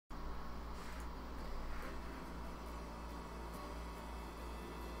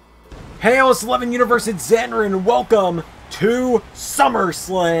Hail, it's 11 Universe, it's Xander, and welcome to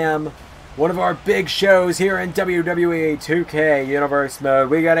Summerslam, one of our big shows here in WWE 2K Universe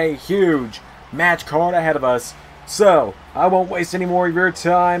mode. We got a huge match card ahead of us, so I won't waste any more of your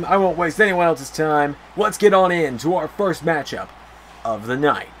time. I won't waste anyone else's time. Let's get on into our first matchup of the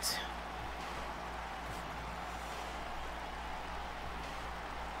night.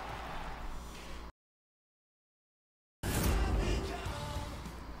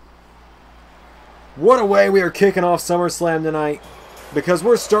 What a way we are kicking off SummerSlam tonight, because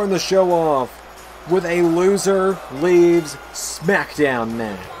we're starting the show off with a loser leaves Smackdown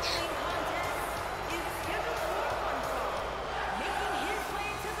match.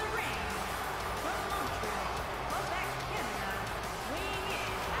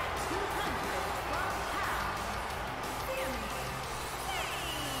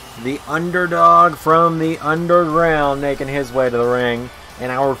 The underdog from the underground making his way to the ring.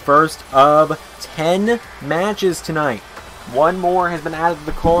 And our first of 10 matches tonight. One more has been added to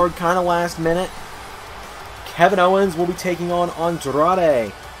the card, kind of last minute. Kevin Owens will be taking on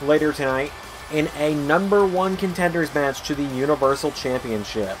Andrade later tonight in a #1 contenders match to the Universal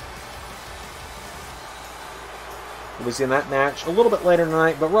Championship. We'll be seeing that match a little bit later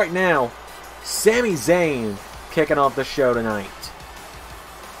tonight, but right now, Sami Zayn kicking off the show tonight.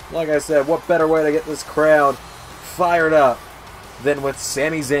 Like I said, what better way to get this crowd fired up than with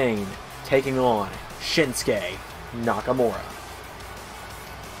Sami Zayn taking on Shinsuke Nakamura.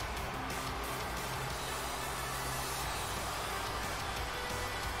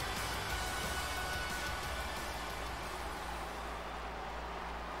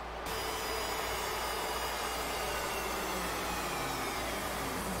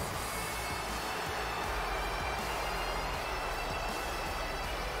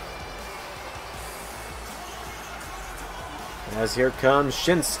 As here comes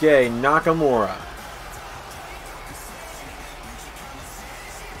Shinsuke Nakamura,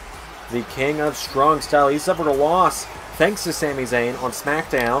 the king of strong style. He suffered a loss thanks to Sami Zayn on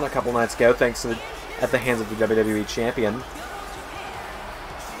Smackdown a couple nights ago, thanks to at the hands of the WWE champion.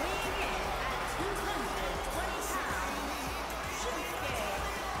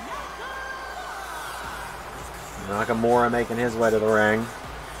 Nakamura making his way to the ring.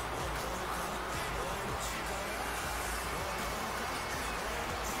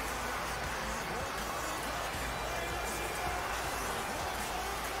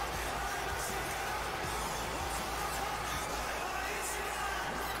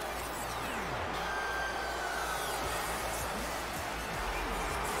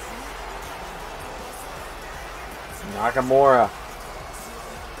 Nakamura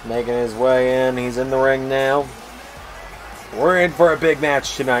making his way in. He's in the ring now. We're in for a big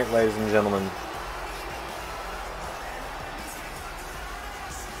match tonight, ladies and gentlemen.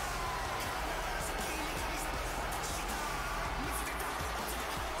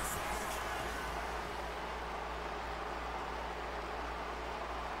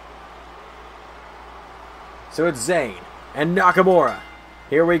 So it's Zayn and Nakamura.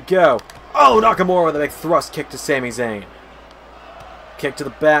 Here we go. Oh, Nakamura with a big thrust kick to Sami Zayn. Kick to the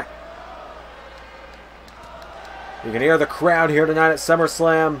back. You can hear the crowd here tonight at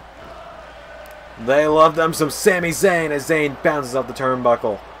SummerSlam. They love them some Sami Zayn as Zayn bounces off the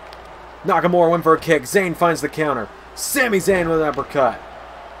turnbuckle. Nakamura went for a kick. Zayn finds the counter. Sami Zayn with an uppercut.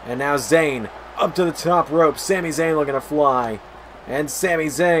 And now Zayn up to the top rope. Sami Zayn looking to fly. And Sami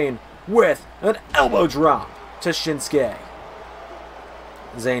Zayn with an elbow drop to Shinsuke.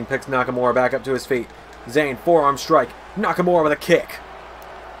 Zayn picks Nakamura back up to his feet. Zayn, forearm strike. Nakamura with a kick.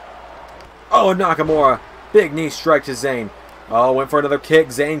 Oh, Nakamura. Big knee strike to Zayn. Oh, went for another kick.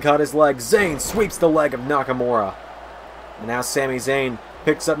 Zayn caught his leg. Zayn sweeps the leg of Nakamura. And now Sami Zayn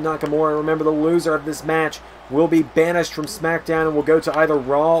picks up Nakamura. Remember, the loser of this match will be banished from SmackDown and will go to either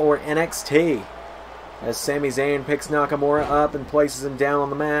Raw or NXT. As Sami Zayn picks Nakamura up and places him down on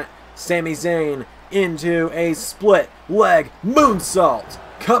the mat. Sami Zayn into a split leg moonsault.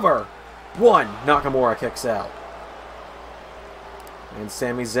 Cover. 1. Nakamura kicks out. And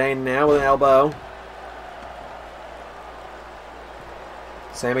Sami Zayn now with an elbow.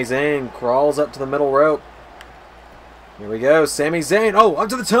 Sami Zayn crawls up to the middle rope. Here we go. Sami Zayn. Oh, up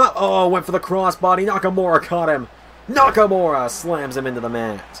to the top. Oh, went for the crossbody. Nakamura caught him. Nakamura slams him into the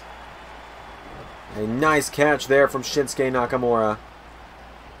mat. A nice catch there from Shinsuke Nakamura.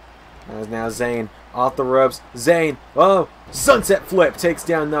 As now Zayn off the ropes. Zayn, oh, sunset flip takes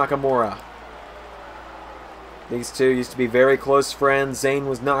down Nakamura. These two used to be very close friends. Zayn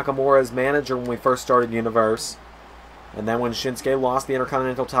was Nakamura's manager when we first started Universe. And then when Shinsuke lost the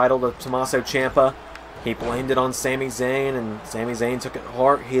Intercontinental title to Tomasso Ciampa, He blamed it on Sami Zayn, and Sami Zayn took it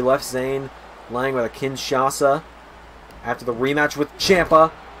hard. He left Zayn laying with a Kinshasa after the rematch with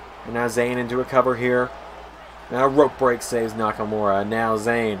Ciampa. And now Zayn into a cover here. Now rope break saves Nakamura. Now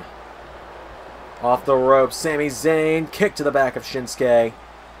Zayn off the rope. Sami Zayn kick to the back of Shinsuke.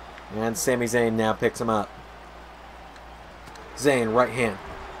 And Sami Zayn now picks him up. Zayn right hand.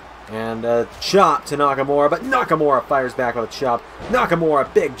 And a chop to Nakamura, but Nakamura fires back with a chop.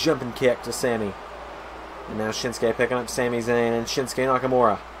 Nakamura, big jumping kick to Sami. And now Shinsuke picking up Sami Zayn, and Shinsuke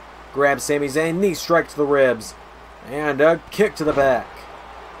Nakamura grabs Sami Zayn, knee strike to the ribs, and a kick to the back.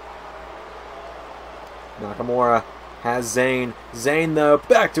 Nakamura has Zayn. Zayn, though,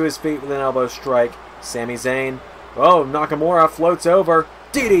 back to his feet with an elbow strike. Sami Zayn. Oh, Nakamura floats over.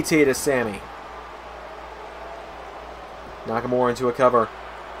 DDT to Sami. Nakamura into a cover.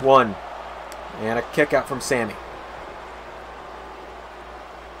 One. And a kick out from Sami.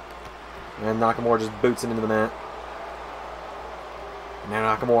 And Nakamura just boots him into the mat.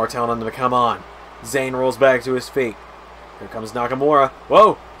 Now Nakamura telling him to come on. Zayn rolls back to his feet. Here comes Nakamura.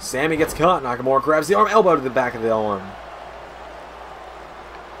 Whoa! Sami gets caught. Nakamura grabs the arm, elbow to the back of the arm.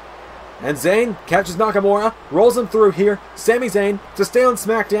 And Zayn catches Nakamura, rolls him through here. Sami Zayn to stay on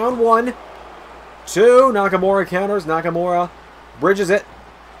SmackDown. 1, 2. Nakamura counters. Nakamura bridges it.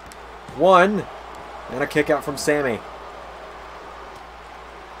 1. And a kick out from Sami.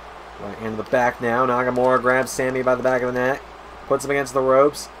 Right hand to the back now. Nakamura grabs Sami by the back of the neck. Puts him against the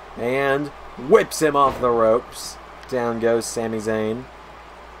ropes. And whips him off the ropes. Down goes Sami Zayn.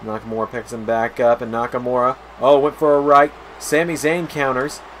 Nakamura picks him back up. And Nakamura, oh, went for a right. Sami Zayn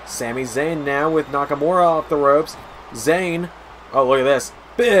counters. Sami Zayn now with Nakamura off the ropes. Zayn, oh, look at this.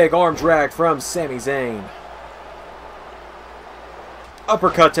 Big arm drag from Sami Zayn.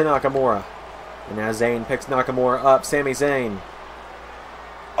 Uppercut to Nakamura. And now Zayn picks Nakamura up. Sami Zayn.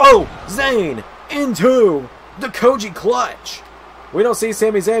 Oh, Zayn into the Koji clutch. We don't see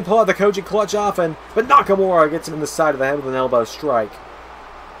Sami Zayn pull out the Koji clutch often, but Nakamura gets him in the side of the head with an elbow strike.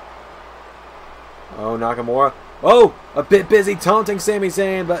 Oh, Nakamura. Oh, a bit busy taunting Sami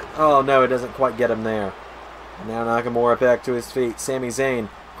Zayn, but oh no, it doesn't quite get him there. And now Nakamura back to his feet. Sami Zayn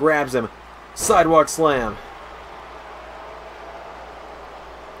grabs him. Sidewalk slam.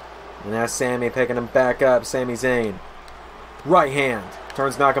 And now Sami picking him back up. Sami Zayn. Right hand.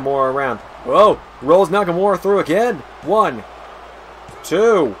 Turns Nakamura around. Whoa! Rolls Nakamura through again. 1,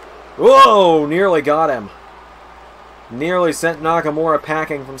 2. Whoa! Nearly got him. Nearly sent Nakamura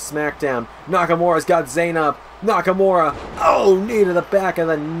packing from SmackDown. Nakamura's got Zayn up. Nakamura. Oh! Knee to the back of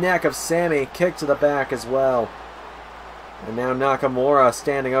the neck of Sami. Kick to the back as well. And now Nakamura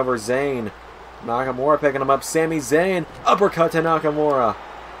standing over Zayn. Nakamura picking him up. Sami Zayn. Uppercut to Nakamura.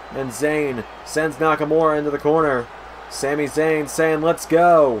 And Zayn sends Nakamura into the corner. Sami Zayn saying, let's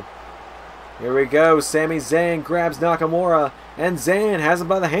go. Here we go. Sami Zayn grabs Nakamura. And Zayn has him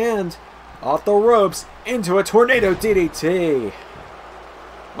by the hand. Off the ropes. Into a tornado DDT.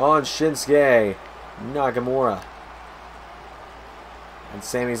 On Shinsuke Nakamura. And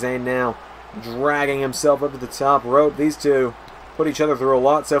Sami Zayn now dragging himself up to the top rope. These two put each other through a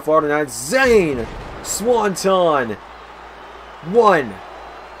lot so far tonight. Zayn. Swanton. 1,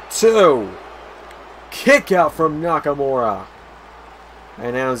 2. Kick out from Nakamura.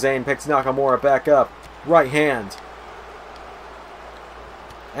 And now Zayn picks Nakamura back up. Right hand.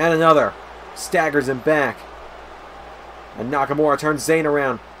 And another. Staggers him back. And Nakamura turns Zayn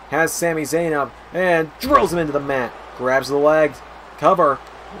around. Has Sami Zayn up. And drills him into the mat. Grabs the legs. Cover.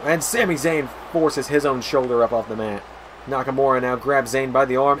 And Sami Zayn forces his own shoulder up off the mat. Nakamura now grabs Zayn by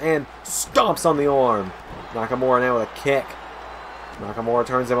the arm and stomps on the arm. Nakamura now with a kick. Nakamura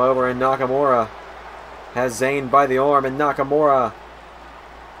turns him over and Nakamura has Zayn by the arm, and Nakamura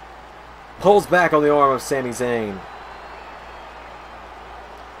pulls back on the arm of Sami Zayn.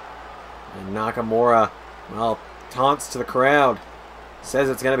 And Nakamura, well, taunts to the crowd. Says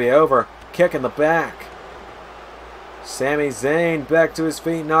it's going to be over. Kick in the back. Sami Zayn back to his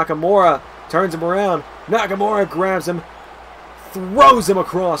feet. Nakamura turns him around. Nakamura grabs him, throws him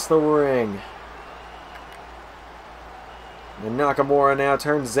across the ring. And Nakamura now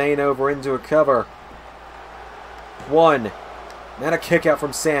turns Zayn over into a cover. 1. And a kick out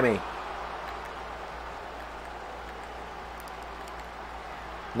from Sami.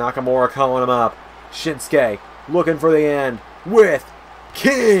 Nakamura calling him up. Shinsuke looking for the end with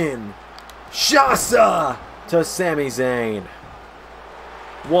Kinshasa to Sami Zayn.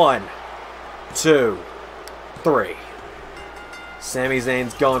 1, 2, 3. Sami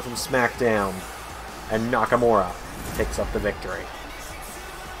Zayn's gone from SmackDown. And Nakamura picks up the victory.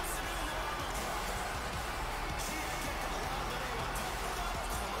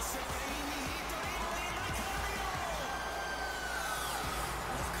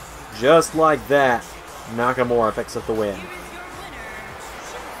 just like that, Nakamura picks up the win.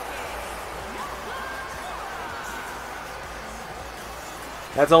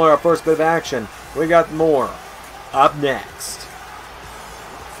 That's only our first bit of action. We got more up next.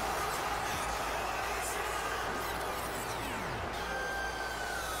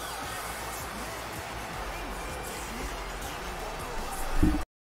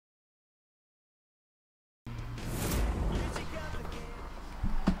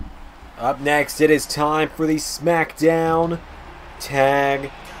 Up next, it is time for the Smackdown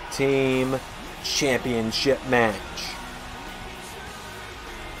Tag Team Championship match.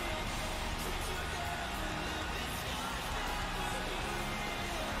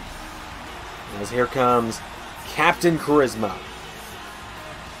 As here comes Captain Charisma.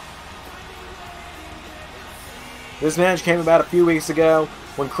 This match came about a few weeks ago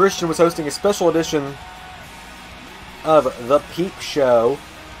when Christian was hosting a special edition of The Peak Show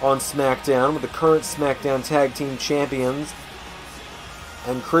on SmackDown with the current SmackDown Tag Team Champions.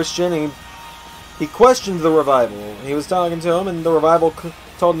 And Christian, he questioned the Revival. He was talking to him, and the Revival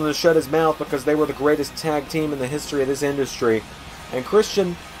told him to shut his mouth because they were the greatest tag team in the history of this industry. And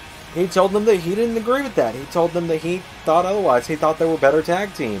Christian, he told them that he didn't agree with that. He told them that he thought otherwise. He thought they were better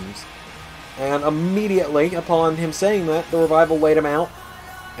tag teams. And immediately upon him saying that, the Revival laid him out.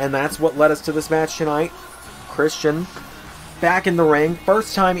 And that's what led us to this match tonight. Christian back in the ring.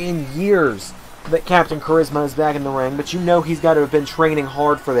 First time in years that Captain Charisma is back in the ring. But you know he's got to have been training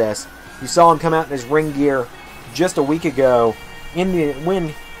hard for this. You saw him come out in his ring gear just a week ago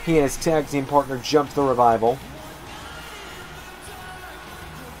when he and his tag team partner jumped the Revival.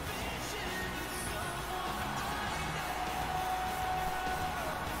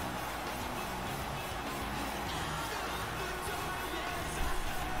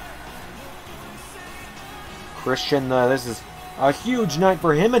 Christian, this is a huge night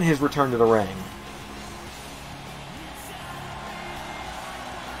for him in his return to the ring.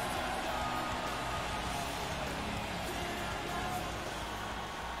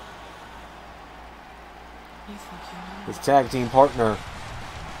 His tag team partner,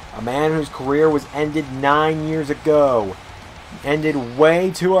 a man whose career was ended 9 years ago, ended way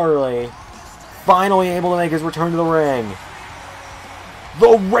too early, finally able to make his return to the ring.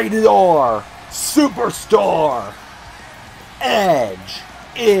 The Rated R Superstar Edge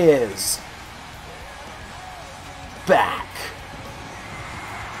is back.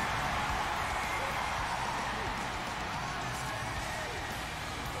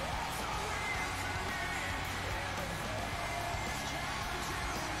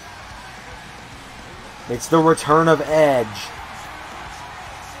 It's the return of Edge.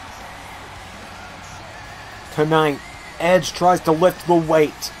 Tonight, Edge tries to lift the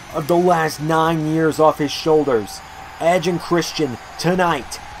weight of the last 9 years off his shoulders. Edge and Christian,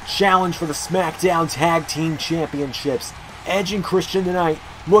 tonight, challenge for the SmackDown Tag Team Championships. Edge and Christian tonight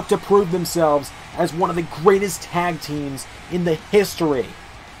look to prove themselves as one of the greatest tag teams in the history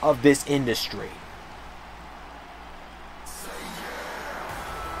of this industry.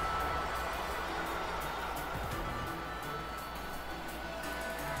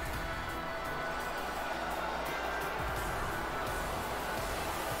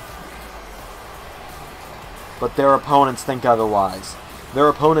 But their opponents think otherwise. Their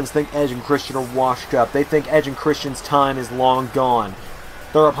opponents think Edge and Christian are washed up. They think Edge and Christian's time is long gone.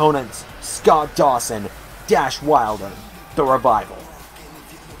 Their opponents, Scott Dawson, Dash Wilder, the Revival.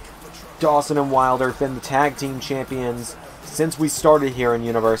 Dawson and Wilder have been the tag team champions since we started here in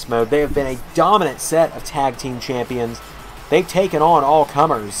Universe Mode. They have been a dominant set of tag team champions. They've taken on all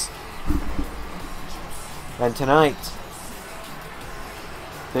comers. And tonight,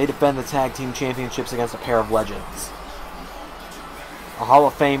 they defend the tag team championships against a pair of legends. A Hall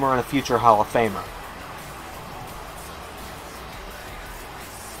of Famer and a future Hall of Famer.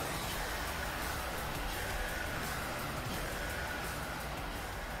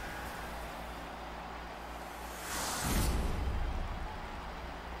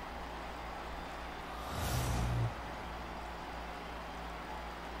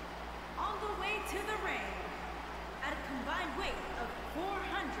 On the way to the ring, at a combined weight of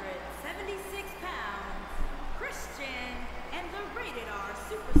 476 pounds, Christian and the Rated R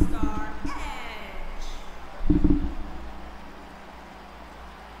Superstar Edge.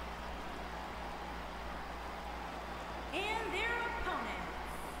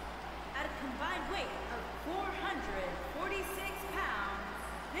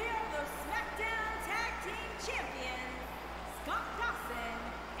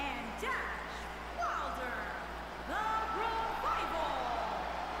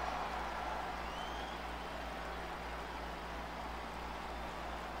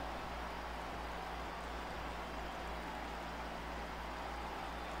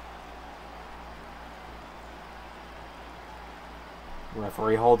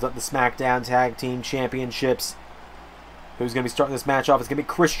 Referee holds up the Smackdown Tag Team Championships. Who's going to be starting this match off? It's going to be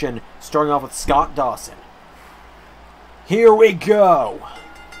Christian, starting off with Scott Dawson. Here we go!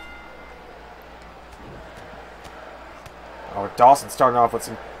 Oh, Dawson starting off with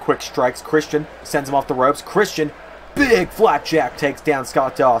some quick strikes. Christian sends him off the ropes. Christian, big flapjack, takes down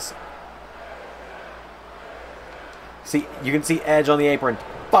Scott Dawson. See, you can see Edge on the apron,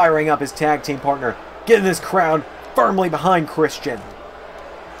 firing up his tag team partner, getting this crowd firmly behind Christian.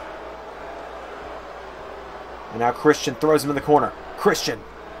 And now Christian throws him in the corner. Christian,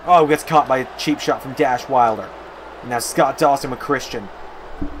 oh, gets caught by a cheap shot from Dash Wilder. And now Scott Dawson with Christian.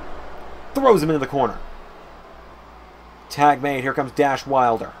 Throws him into the corner. Tag made, here comes Dash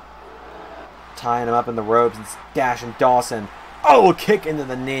Wilder. Tying him up in the ropes, and Dash and Dawson. Oh, a kick into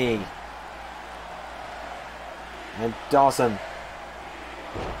the knee. And Dawson.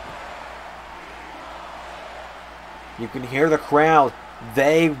 You can hear the crowd.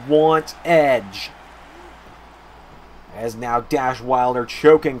 They want Edge. As now Dash Wilder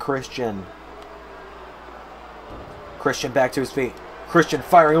choking Christian. Christian back to his feet. Christian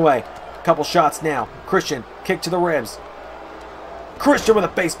firing away. Couple shots now. Christian, kick to the ribs. Christian with a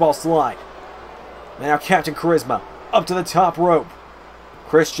baseball slide. And now Captain Charisma up to the top rope.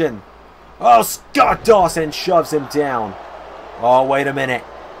 Christian. Oh, Scott Dawson shoves him down. Oh, wait a minute.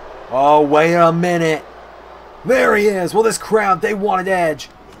 Oh, wait a minute. There he is. Well, this crowd, they wanted Edge.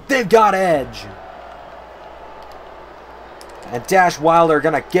 They've got Edge. And Dash Wilder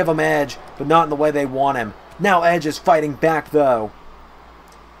going to give him Edge, but not in the way they want him. Now Edge is fighting back, though.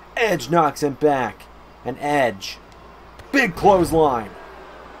 Edge knocks him back. And Edge. Big clothesline.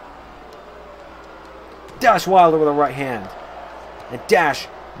 Dash Wilder with a right hand. And Dash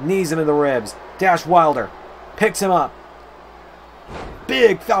knees him in the ribs. Dash Wilder picks him up.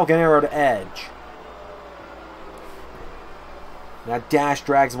 Big Falcon Arrow to Edge. Now Dash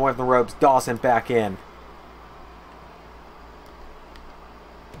drags him away from the ropes. Dawson back in.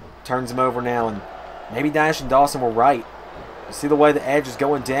 Turns him over now, and maybe Dash and Dawson were right. You see the way the Edge is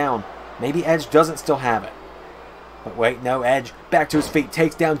going down. Maybe Edge doesn't still have it. But wait, no, Edge back to his feet,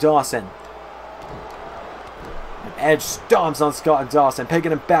 takes down Dawson. And Edge stomps on Scott Dawson,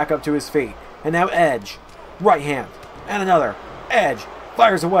 picking him back up to his feet. And now Edge, right hand, and another. Edge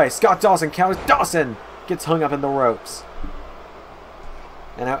fires away. Scott Dawson counters. Dawson gets hung up in the ropes.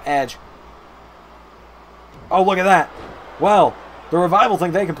 And now Edge. Oh, look at that. Well, the Revival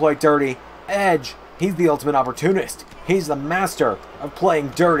think they can play dirty. Edge, he's the ultimate opportunist. He's the master of playing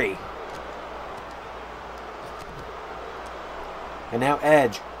dirty. And now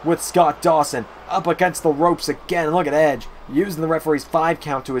Edge with Scott Dawson up against the ropes again. And look at Edge using the referee's 5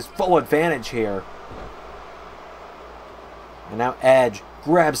 count to his full advantage here. And now Edge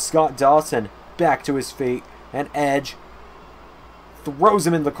grabs Scott Dawson back to his feet. And Edge throws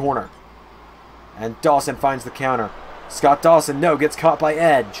him in the corner. And Dawson finds the counter. Scott Dawson, no, gets caught by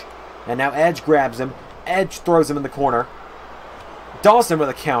Edge. And now Edge grabs him. Edge throws him in the corner. Dawson with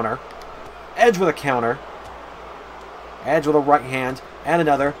a counter. Edge with a counter. Edge with a right hand. And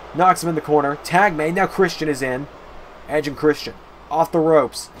another. Knocks him in the corner. Tag made. Now Christian is in. Edge and Christian. Off the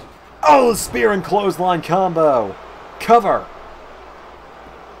ropes. Oh, spear and clothesline combo. Cover.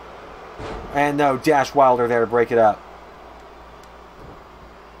 And no, Dash Wilder there to break it up.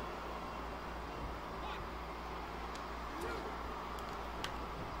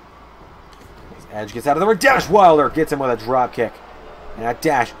 Edge gets out of the ring. Dash Wilder gets him with a drop kick. And a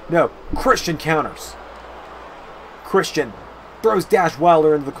Dash. No. Christian counters. Christian throws Dash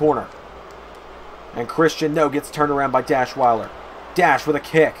Wilder into the corner. And Christian, no, gets turned around by Dash Wilder. Dash with a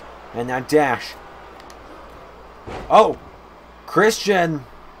kick. And now Dash. Oh. Christian.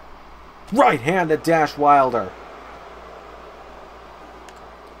 Right hand to Dash Wilder.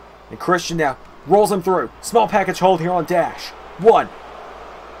 And Christian now rolls him through. Small package hold here on Dash. 1.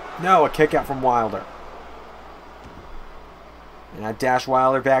 No, a kick out from Wilder. And now Dash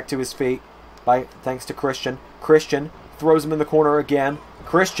Wilder back to his feet thanks to Christian. Christian throws him in the corner again.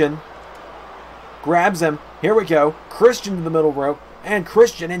 Christian grabs him. Here we go. Christian to the middle rope. And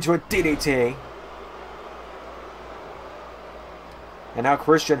Christian into a DDT. And now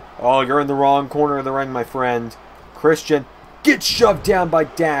Christian. Oh, you're in the wrong corner of the ring, my friend. Christian gets shoved down by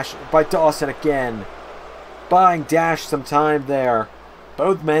Dawson again. Buying Dash some time there.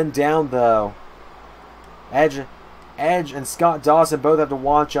 Both men down, though. Edge and Scott Dawson both have to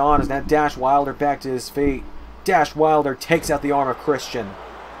watch on as now Dash Wilder back to his feet. Dash Wilder takes out the arm of Christian.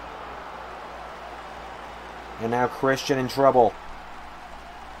 And now Christian in trouble.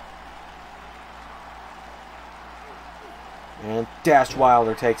 And Dash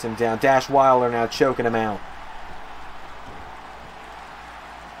Wilder takes him down. Dash Wilder now choking him out.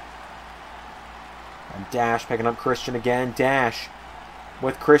 And Dash picking up Christian again. Dash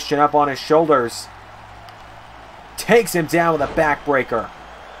with Christian up on his shoulders. Takes him down with a backbreaker.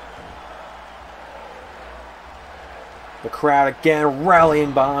 The crowd again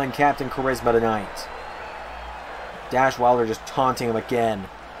rallying behind Captain Charisma tonight. Dash Wilder just taunting him again.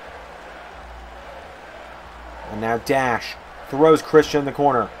 And now Dash throws Christian in the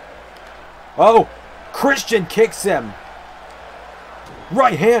corner. Oh! Christian kicks him!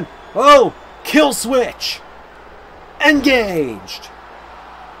 Right hand! Oh! Kill switch! Engaged!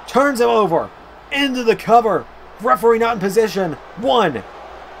 Turns him over! Into the cover! Referee not in position! 1,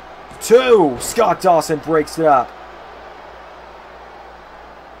 2! Scott Dawson breaks it up.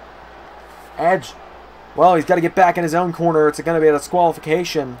 Edge. Well, he's got to get back in his own corner. It's going to be a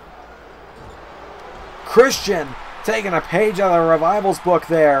disqualification. Christian taking a page out of the Revival's book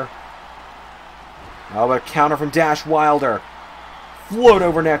there. Oh, but a counter from Dash Wilder. Float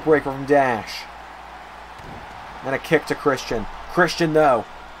over neckbreaker from Dash. And a kick to Christian. Christian, though.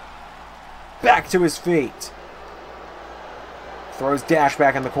 Back to his feet. Throws Dash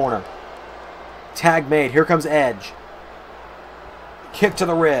back in the corner. Tag made. Here comes Edge. Kick to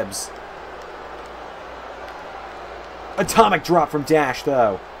the ribs. Atomic drop from Dash,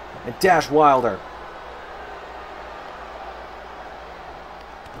 though. And Dash Wilder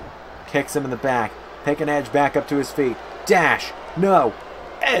kicks him in the back. Taking Edge back up to his feet. Dash. No.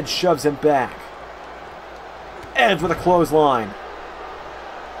 Edge shoves him back. Edge with a clothesline.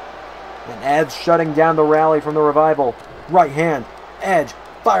 And Edge shutting down the rally from the Revival. Right hand. Edge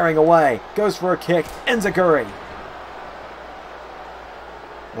firing away. Goes for a kick. Enziguri.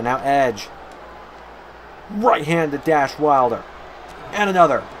 And now Edge. Right hand to Dash Wilder. And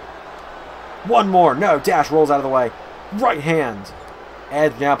another. One more. No. Dash rolls out of the way. Right hand.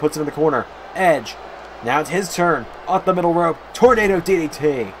 Edge now puts him in the corner. Edge. Now it's his turn. Off the middle rope. Tornado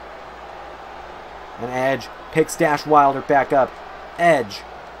DDT. And Edge picks Dash Wilder back up. Edge.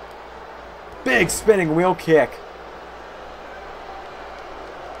 Big spinning wheel kick.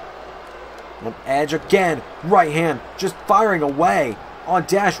 And Edge again. Right hand. Just firing away on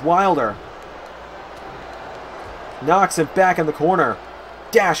Dash Wilder. Knocks him back in the corner.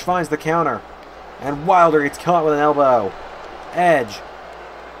 Dash finds the counter. And Wilder gets caught with an elbow. Edge.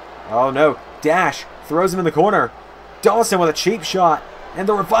 Oh no. Dash throws him in the corner. Dawson with a cheap shot. And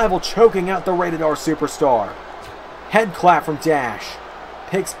the Revival choking out the Rated R Superstar. Head clap from Dash.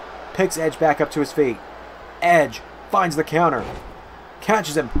 Picks Edge back up to his feet. Edge finds the counter.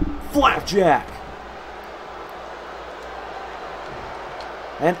 Catches him. Flapjack.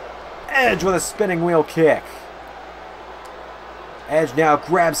 And Edge with a spinning wheel kick. Edge now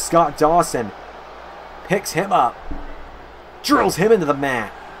grabs Scott Dawson. Picks him up. Drills him into the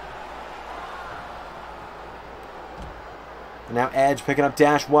mat. And now Edge picking up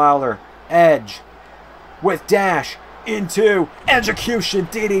Dash Wilder. Edge with Dash into execution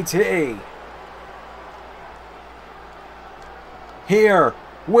DDT. Here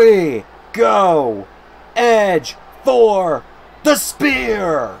we go. Edge for the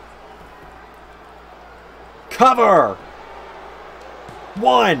spear. Cover.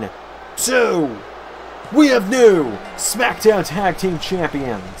 1, 2. We have new SmackDown Tag Team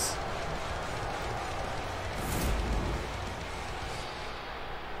Champions.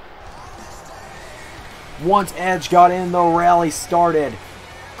 Once Edge got in, the rally started.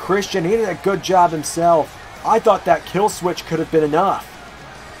 Christian, he did a good job himself. I thought that kill switch could have been enough.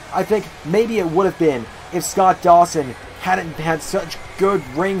 I think maybe it would have been if Scott Dawson hadn't had such good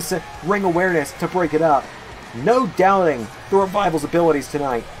ring awareness to break it up. No doubting the Revival's abilities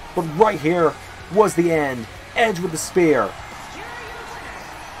tonight, but right here was the end. Edge with the spear.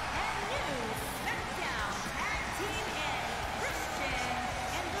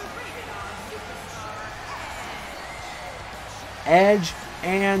 Edge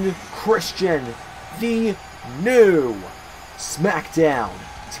and Christian, the new SmackDown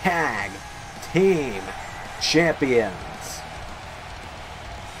Tag Team Champions.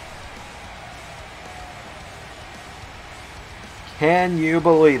 Can you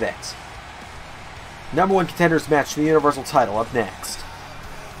believe it? #1 contenders match to the Universal title up next.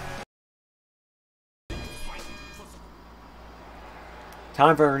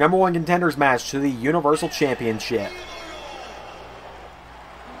 Time for our #1 contenders match to the Universal Championship.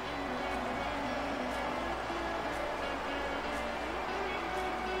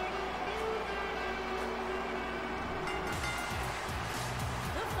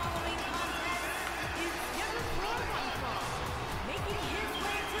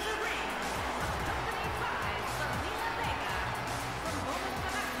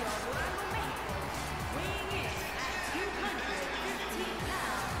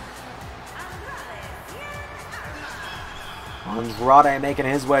 Andrade making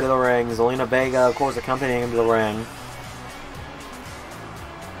his way to the ring. Zelina Vega, of course, accompanying him to the ring.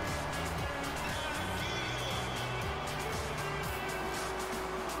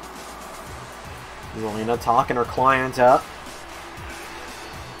 Zelina talking her client up.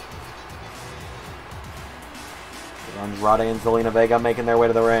 Andrade and Zelina Vega making their way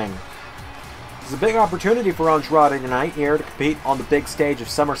to the ring. It's a big opportunity for Andrade tonight here to compete on the big stage of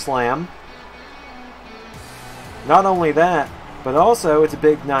SummerSlam. Not only that, but also it's a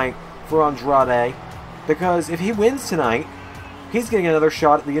big night for Andrade because if he wins tonight, he's getting another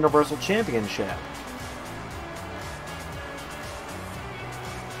shot at the Universal Championship.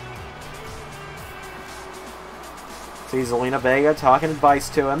 See Zelina Vega talking advice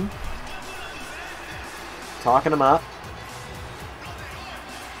to him. Talking him up.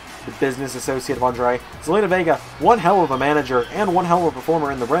 The business associate of Andrade. Zelina Vega, one hell of a manager and one hell of a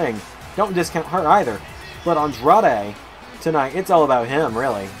performer in the ring. Don't discount her either. But Andrade, tonight, it's all about him,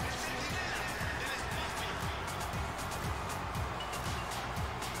 really.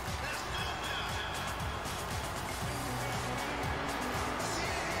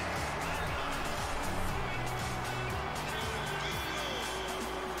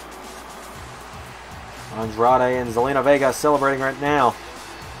 Andrade and Zelina Vega celebrating right now.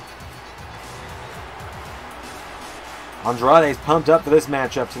 Andrade's pumped up for this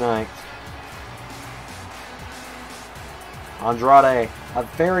matchup tonight. Andrade, a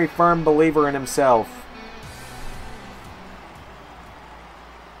very firm believer in himself.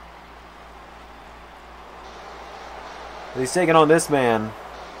 He's taking on this man.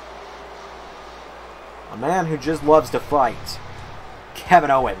 A man who just loves to fight. Kevin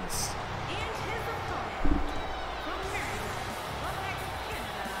Owens.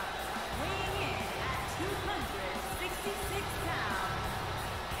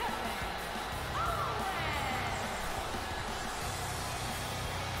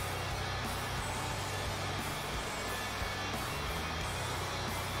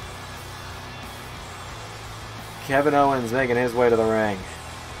 Kevin Owens making his way to the ring.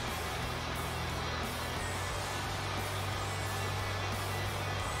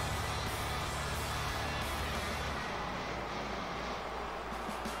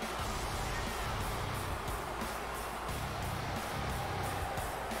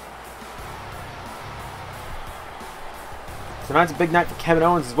 Tonight's a big night for Kevin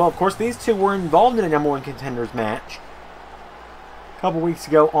Owens as well. Of course, these two were involved in a #1 Contenders match a couple weeks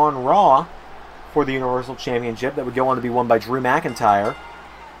ago on Raw for the Universal Championship that would go on to be won by Drew McIntyre.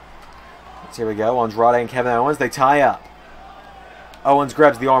 So here we go. Andrade and Kevin Owens. They tie up. Owens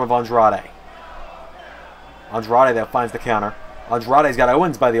grabs the arm of Andrade. Andrade, though, finds the counter. Andrade's got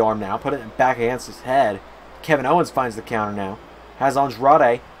Owens by the arm now. Put it back against his head. Kevin Owens finds the counter now. Has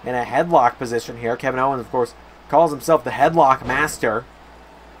Andrade in a headlock position here. Kevin Owens, of course, calls himself the headlock master.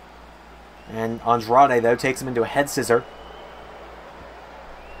 And Andrade, though, takes him into a head scissor.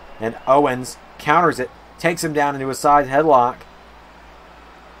 And Owens counters it, takes him down into a side headlock.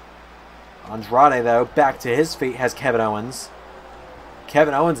 Andrade, though, back to his feet, has Kevin Owens.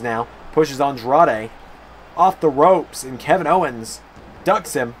 Kevin Owens now pushes Andrade off the ropes, and Kevin Owens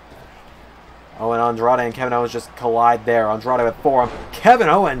ducks him. Oh, and Andrade and Kevin Owens just collide there. Andrade with forearm. Kevin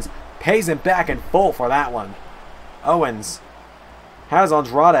Owens pays him back in full for that one. Owens has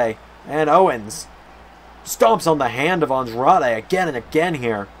Andrade, and Owens stomps on the hand of Andrade again and again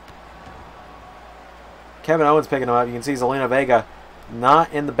here. Kevin Owens picking him up. You can see Zelina Vega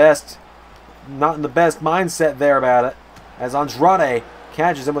not in the best mindset there about it, as Andrade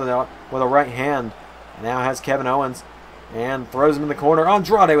catches him with a right hand. And now has Kevin Owens and throws him in the corner.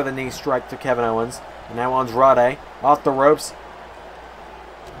 Andrade with a knee strike to Kevin Owens. And now Andrade off the ropes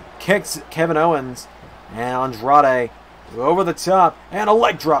kicks Kevin Owens, and Andrade over the top and a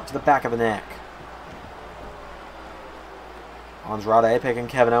leg drop to the back of the neck. Andrade picking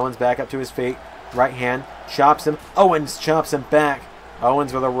Kevin Owens back up to his feet. Right hand, chops him. Owens chops him back.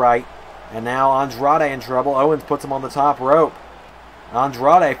 Owens with a right. And now Andrade in trouble. Owens puts him on the top rope.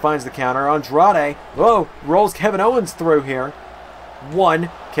 Andrade finds the counter. Andrade, whoa, rolls Kevin Owens through here. One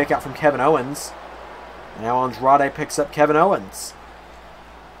kick out from Kevin Owens. And now Andrade picks up Kevin Owens.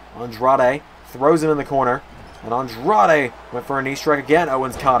 Andrade throws him in the corner. And Andrade went for a knee strike again.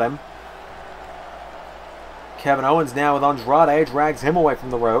 Owens caught him. Kevin Owens now with Andrade, drags him away from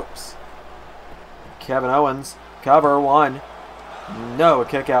the ropes. Kevin Owens, cover one. No, a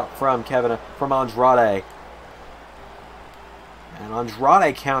kick out from Andrade. And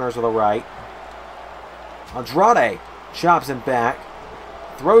Andrade counters with a right. Andrade chops him back.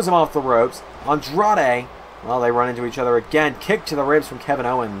 Throws him off the ropes. Andrade, well, they run into each other again. Kick to the ribs from Kevin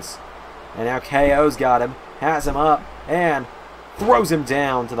Owens. And now KO's got him. Has him up. And Throws him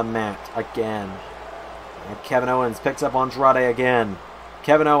down to the mat again. And Kevin Owens picks up Andrade again.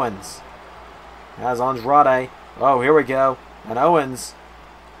 Kevin Owens has Andrade. Oh, here we go. And Owens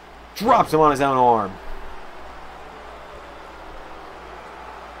drops him on his own arm.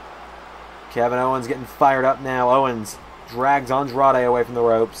 Kevin Owens getting fired up now. Owens drags Andrade away from the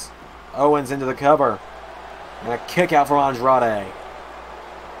ropes. Owens into the cover. And a kick out for Andrade.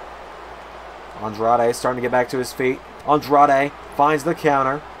 Andrade starting to get back to his feet. Andrade finds the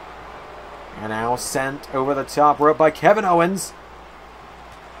counter. And now sent over the top rope by Kevin Owens.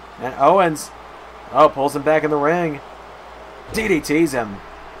 And Owens, pulls him back in the ring. DDTs him.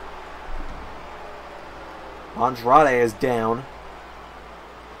 Andrade is down.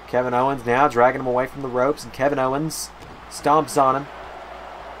 Kevin Owens now dragging him away from the ropes. And Kevin Owens stomps on him.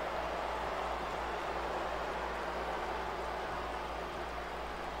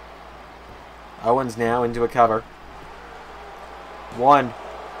 Owens now into a cover. One.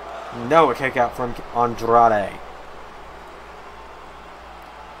 No, a kick out from Andrade.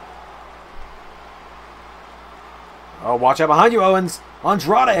 Oh, watch out behind you, Owens.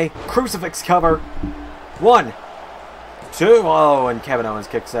 Andrade, crucifix cover. 1, 2. Oh, and Kevin Owens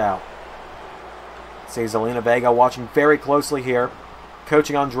kicks out. See Zelina Vega watching very closely here.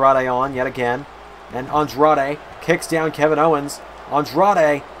 Coaching Andrade on yet again. And Andrade kicks down Kevin Owens.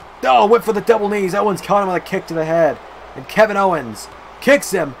 Andrade, went for the double knees. Owens caught him with a kick to the head. And Kevin Owens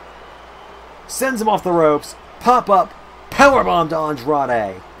kicks him. Sends him off the ropes. Pop up. Powerbomb to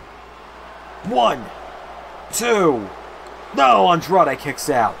Andrade. 1, 2. No, Andrade kicks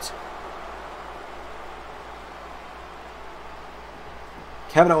out.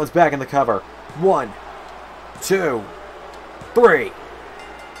 Kevin Owens back in the cover. 1, 2, 3.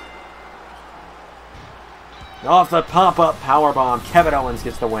 Off the pop-up powerbomb, Kevin Owens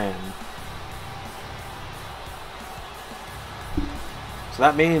gets the win. So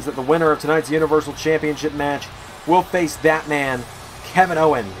that means that the winner of tonight's Universal Championship match will face that man, Kevin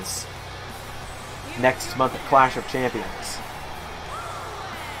Owens, next month at Clash of Champions.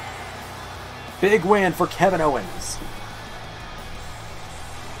 Big win for Kevin Owens.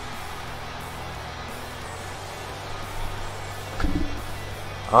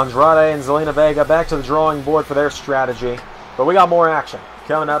 Andrade and Zelina Vega back to the drawing board for their strategy. But we got more action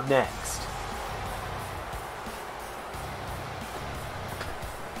coming up next.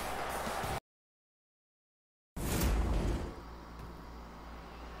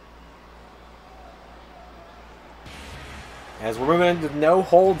 As we're moving into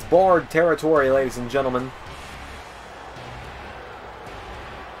no-holds-barred territory, ladies and gentlemen.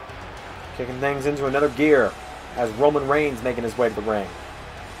 Kicking things into another gear as Roman Reigns making his way to the ring.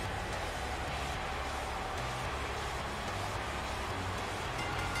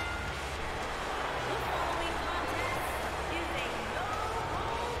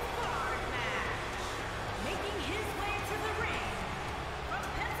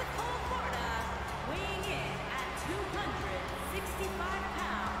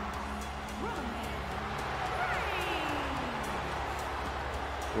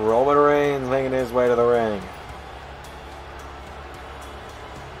 Roman Reigns making his way to the ring.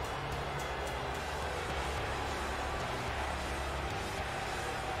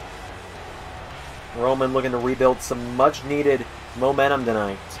 Roman looking to rebuild some much needed momentum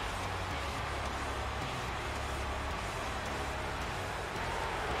tonight.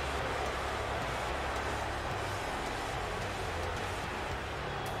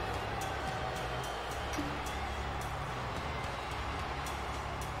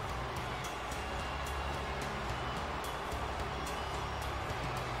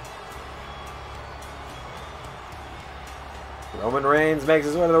 Roman Reigns makes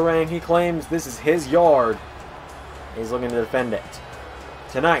his way to the ring. He claims this is his yard. He's looking to defend it.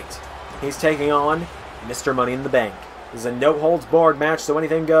 Tonight, he's taking on Mr. Money in the Bank. This is a no-holds-barred match, so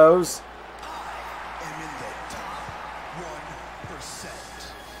anything goes. I am in the top 1%.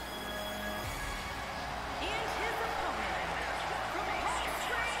 And his opponent, from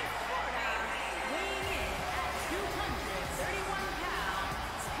Australia, Florida, weighing in at 231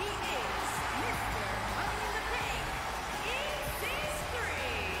 pounds, he is Mr. Money in the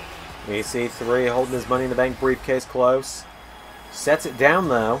Bank, EC3 holding his Money in the Bank briefcase close. Sets it down,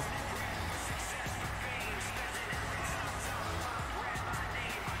 though.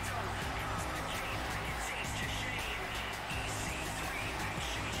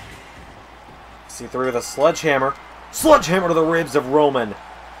 EC3 with a sledgehammer. Sledgehammer to the ribs of Roman.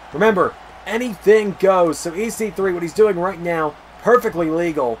 Remember, anything goes. So EC3, what he's doing right now, perfectly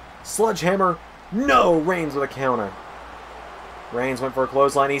legal. Sledgehammer, no, Reigns with a counter. Reigns went for a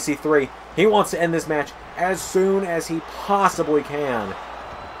clothesline. EC3. He wants to end this match as soon as he possibly can.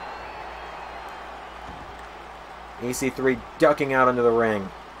 EC3 ducking out into the ring.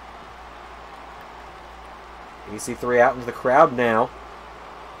 EC3 out into the crowd now.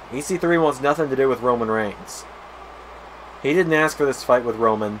 EC3 wants nothing to do with Roman Reigns. He didn't ask for this fight with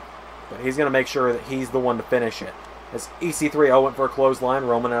Roman, but he's going to make sure that he's the one to finish it. As EC3 went for a clothesline,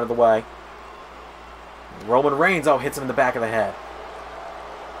 Roman out of the way. Roman Reigns hits him in the back of the head.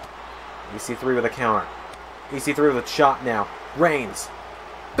 EC3 with a counter. EC3 with a shot now. Reigns.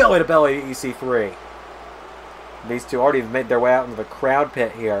 Belly to belly to EC3. These two already have made their way out into the crowd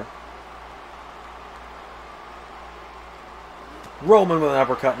pit here. Roman with an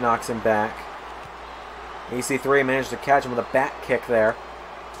uppercut knocks him back. EC3 managed to catch him with a back kick there.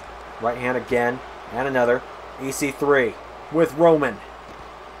 Right hand again. And another. EC3 with Roman.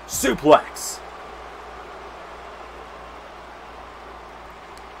 Suplex.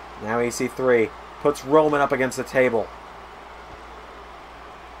 Now EC3 puts Roman up against the table.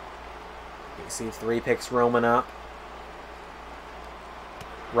 EC3 picks Roman up.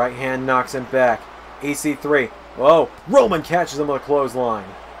 Right hand knocks him back. EC3. Whoa. Roman catches him with a clothesline.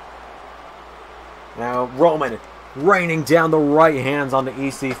 Now Roman raining down the right hands on the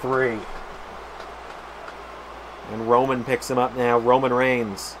EC3. And Roman picks him up now. Roman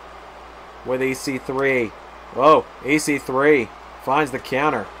Reigns with EC3. Whoa. EC3 finds the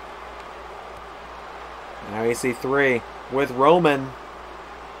counter. Now EC3 with Roman.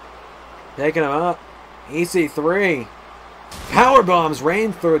 Taking him up. EC3 power bombs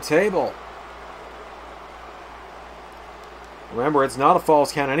Reigns through a table. Remember, it's not a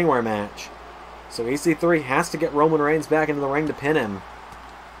Falls Count Anywhere match. So EC3 has to get Roman Reigns back into the ring to pin him.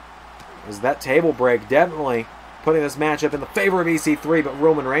 As that table break definitely putting this matchup in the favor of EC3, but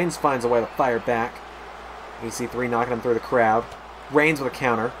Roman Reigns finds a way to fire back. EC3 knocking him through the crowd. Reigns with a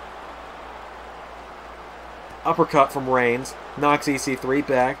counter. Uppercut from Reigns. Knocks EC3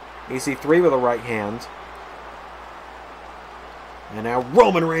 back. EC3 with a right hand. And now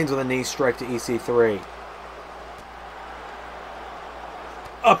Roman Reigns with a knee strike to EC3.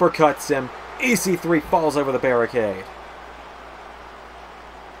 Uppercuts him. EC3 falls over the barricade.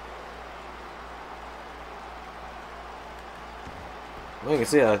 Well, you can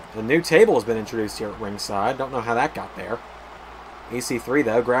see a new table has been introduced here at ringside. Don't know how that got there. EC3,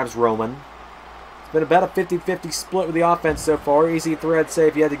 though, grabs Roman. It's been about a 50-50 split with the offense so far. EC3, I'd say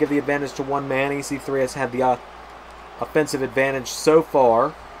if you had to give the advantage to one man, EC3 has had the offensive advantage so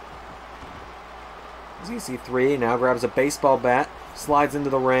far. As EC3 now grabs a baseball bat, slides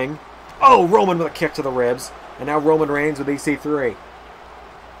into the ring. Oh, Roman with a kick to the ribs. And now Roman Reigns with EC3.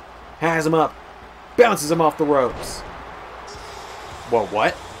 Has him up. Bounces him off the ropes. Whoa,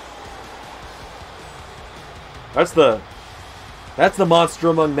 what? That's the monster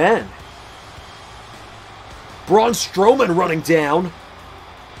among men. Braun Strowman running down.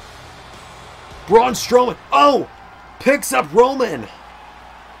 Braun Strowman. Oh! Picks up Roman.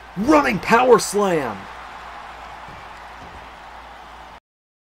 Running power slam.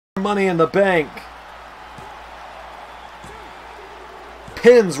 Money in the Bank.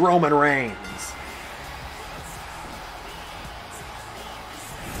 Pins Roman Reigns.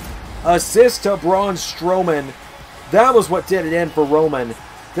 Assist to Braun Strowman. That was what did it in for Roman.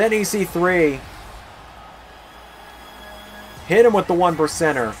 Then EC3 hit him with the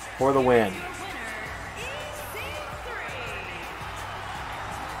 1%er for the win.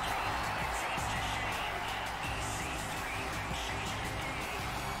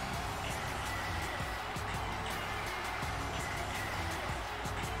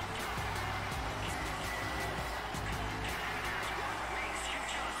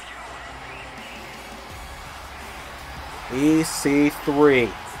 EC3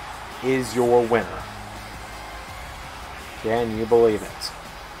 is your winner. Can you believe it?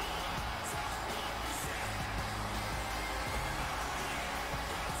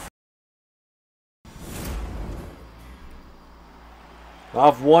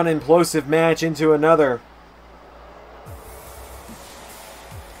 Off one implosive match into another.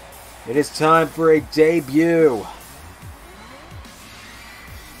 It is time for a debut.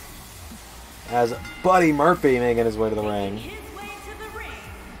 As Buddy Murphy making his way to the ring. His way to the ring,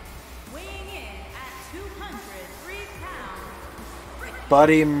 weighing in at 203 pounds.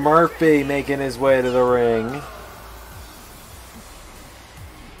 Buddy Murphy making his way to the ring.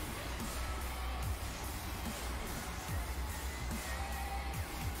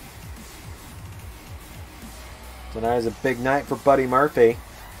 Tonight is a big night for Buddy Murphy,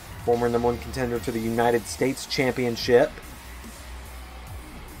 former #1 contender for the United States Championship.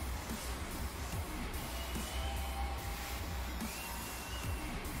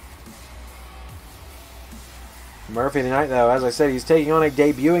 Murphy tonight, though, as I said, he's taking on a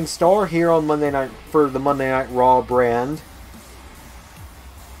debuting star here on Monday night for the Monday Night Raw brand.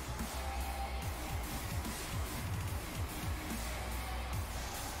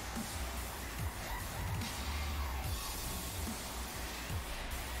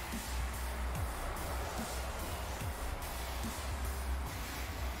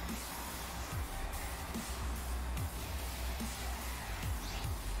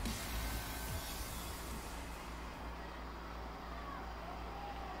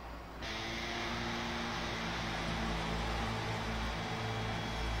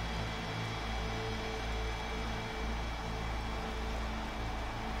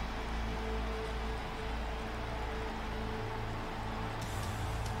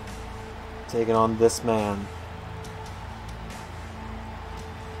 Taking on this man.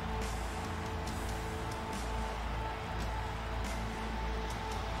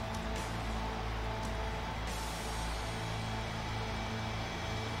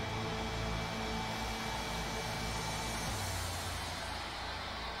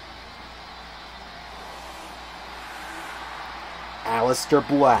 Aleister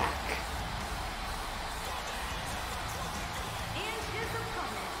Black. And his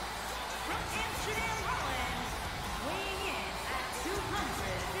opponent, from Amsterdam, Holland, weighing in at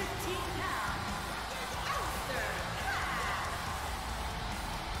 215 pounds, Aleister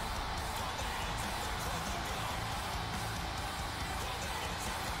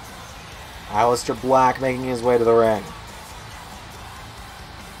Black. Aleister Black making his way to the ring.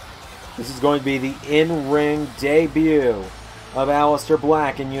 This is going to be the in-ring debut of Aleister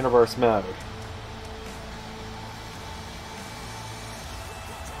Black in Universe mode.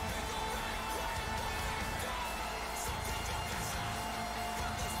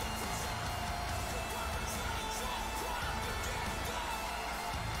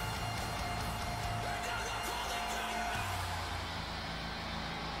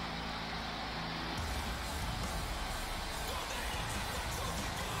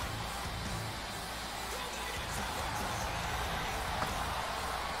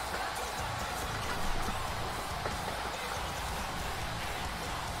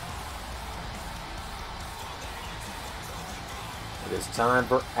 It is time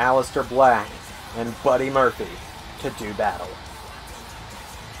for Aleister Black and Buddy Murphy to do battle.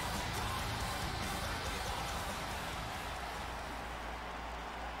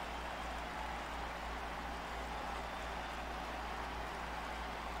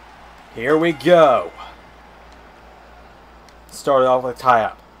 Here we go. Started off with a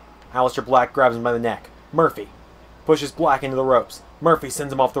tie-up. Aleister Black grabs him by the neck. Murphy pushes Black into the ropes. Murphy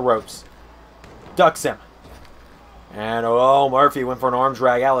sends him off the ropes. Ducks him. And oh, Murphy went for an arm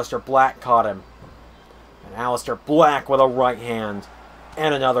drag. Aleister Black caught him. And Aleister Black with a right hand.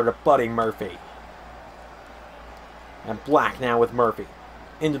 And another to Buddy Murphy. And Black now with Murphy.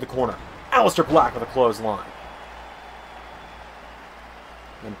 Into the corner. Aleister Black with a clothesline.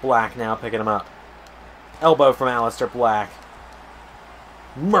 And Black now picking him up. Elbow from Aleister Black.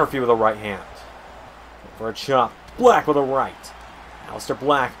 Murphy with a right hand. For a chop. Black with a right. Aleister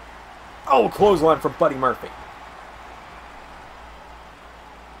Black. Oh, clothesline from Buddy Murphy.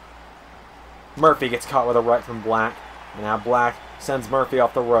 Murphy gets caught with a right from Black. And now Black sends Murphy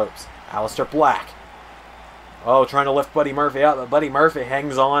off the ropes. Aleister Black. Oh, trying to lift Buddy Murphy up, but Buddy Murphy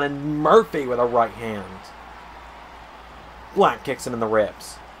hangs on, and Murphy with a right hand. Black kicks him in the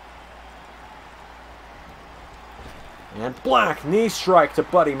ribs. And Black knee strike to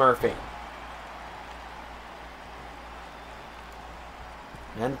Buddy Murphy.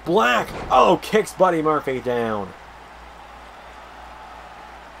 And Black, oh, kicks Buddy Murphy down.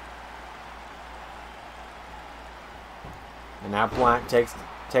 And now Black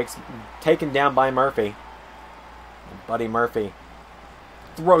taken down by Murphy. And Buddy Murphy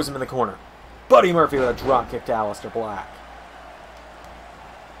throws him in the corner. Buddy Murphy with a drop kick to Aleister Black.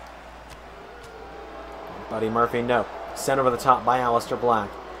 And Buddy Murphy, no. Sent over the top by Aleister Black.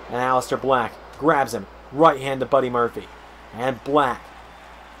 And Aleister Black grabs him. Right hand to Buddy Murphy. And Black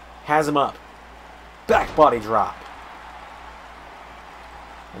has him up. Back body drop.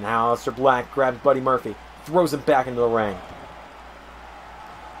 And now Aleister Black grabs Buddy Murphy. Throws him back into the ring.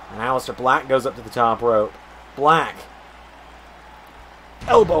 And Aleister Black goes up to the top rope. Black.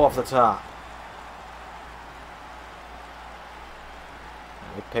 Elbow off the top.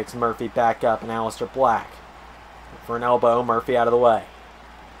 He picks Murphy back up, and Aleister Black for an elbow. Murphy out of the way.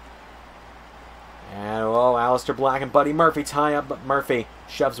 And oh, Aleister Black and Buddy Murphy tie up, but Murphy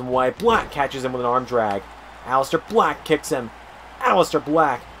shoves him away. Black catches him with an arm drag. Aleister Black kicks him. Aleister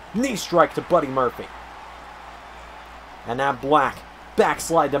Black knee strike to Buddy Murphy. And now Black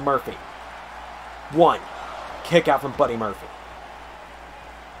backslide to Murphy. 1, Kick out from Buddy Murphy.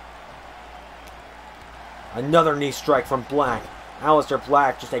 Another knee strike from Black. Aleister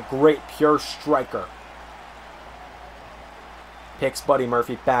Black, just a great pure striker. Picks Buddy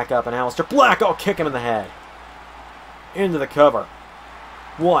Murphy back up, and Aleister Black, oh, kick him in the head. Into the cover.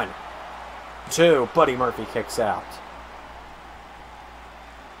 1, 2, Buddy Murphy kicks out.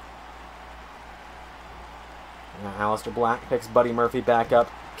 Now Aleister Black picks Buddy Murphy back up,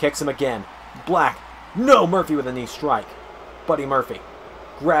 kicks him again. Black, no, Murphy with a knee strike. Buddy Murphy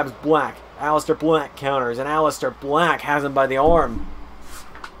grabs Black. Aleister Black counters, and Aleister Black has him by the arm.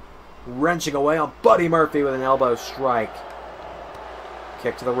 Wrenching away on Buddy Murphy with an elbow strike.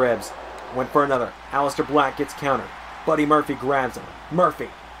 Kick to the ribs. Went for another. Aleister Black gets countered. Buddy Murphy grabs him. Murphy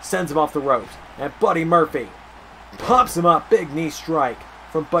sends him off the ropes. And Buddy Murphy pops him up. Big knee strike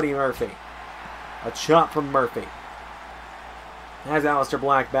from Buddy Murphy. A chop from Murphy. Has Aleister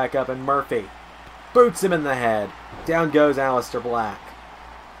Black back up, and Murphy boots him in the head. Down goes Aleister Black.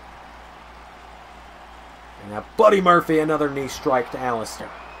 And now Buddy Murphy, another knee strike to Aleister.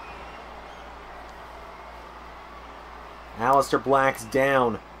 Aleister Black's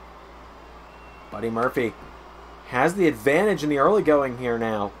down. Buddy Murphy has the advantage in the early going here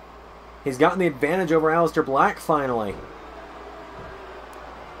now. He's gotten the advantage over Aleister Black finally.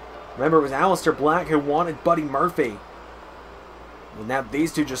 Remember, it was Aleister Black who wanted Buddy Murphy. And now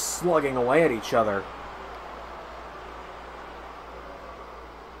these two just slugging away at each other.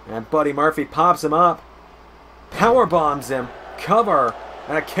 And Buddy Murphy pops him up. Power bombs him. Cover.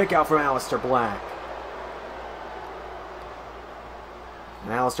 And a kick out from Aleister Black.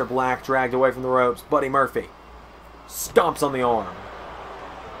 And Aleister Black dragged away from the ropes. Buddy Murphy stomps on the arm.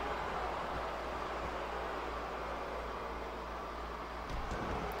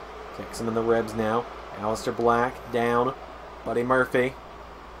 Kicks him in the ribs now. Aleister Black down. Buddy Murphy.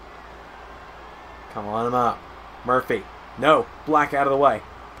 Come on him up. Murphy. No. Black out of the way.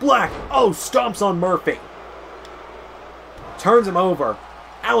 Black. Oh, stomps on Murphy. Turns him over.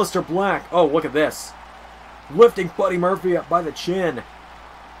 Aleister Black. Oh, look at this. Lifting Buddy Murphy up by the chin.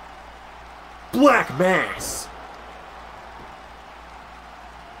 Black Mass.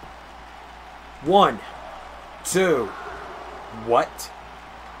 1, 2. What?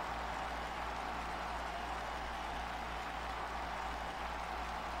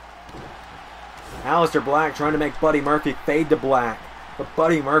 Aleister Black trying to make Buddy Murphy fade to black. But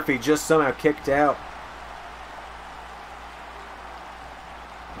Buddy Murphy just somehow kicked out.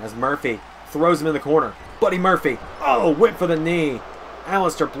 As Murphy throws him in the corner. Buddy Murphy. Oh, went for the knee.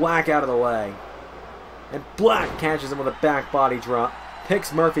 Aleister Black out of the way. And Black catches him with a back body drop.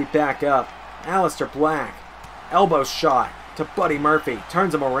 Picks Murphy back up. Aleister Black. Elbow shot to Buddy Murphy.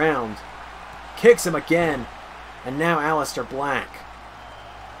 Turns him around. Kicks him again. And now Aleister Black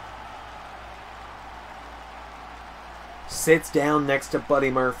sits down next to Buddy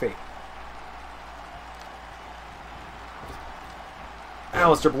Murphy.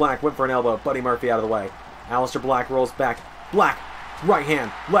 Aleister Black went for an elbow. Buddy Murphy out of the way. Aleister Black rolls back. Black. Right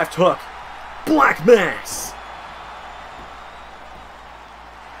hand. Left hook. Black Mass.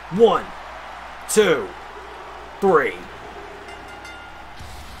 1, 2, 3.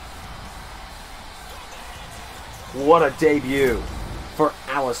 What a debut for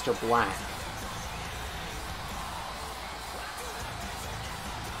Aleister Black.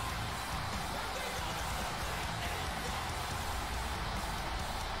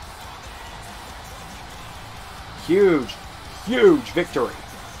 Huge, huge victory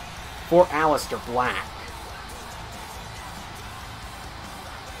for Aleister Black.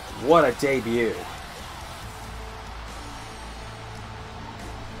 What a debut.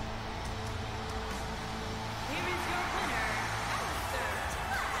 Here is your winner, Aleister.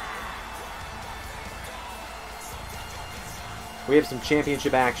 We have some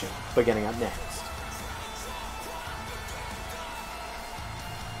championship action beginning up next.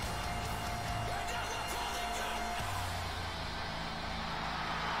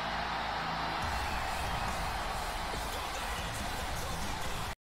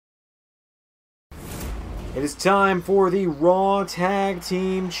 It is time for the Raw Tag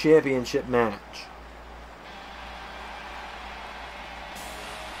Team Championship match.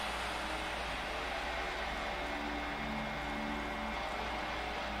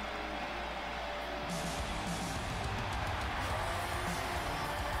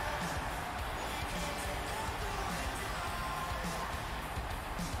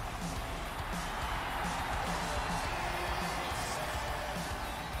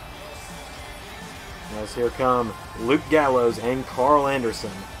 As here come Luke Gallows and Carl Anderson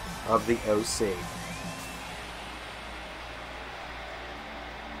of the OC.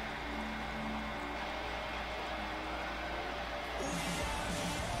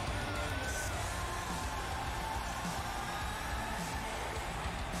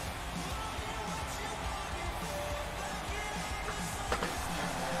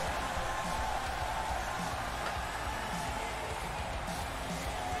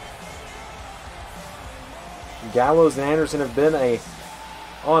 Gallows and Anderson have been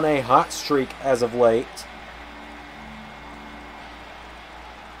on a hot streak as of late.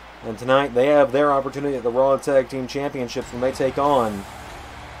 And tonight they have their opportunity at the Raw Tag Team Championships when they take on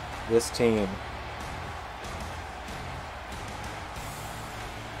this team.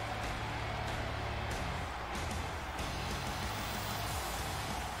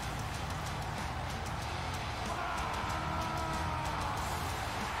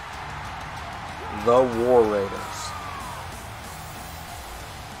 The War Raiders.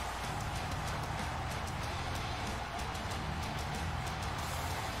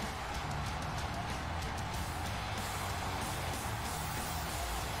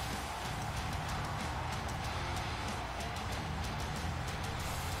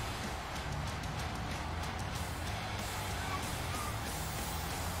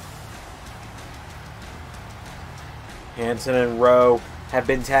 Hanson and Rowe have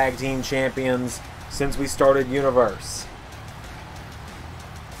been tag team champions since we started Universe.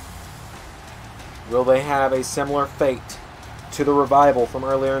 Will they have a similar fate to the Revival from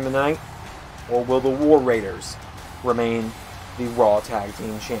earlier in the night? Or will the War Raiders remain the Raw Tag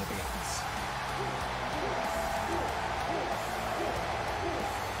Team Champions?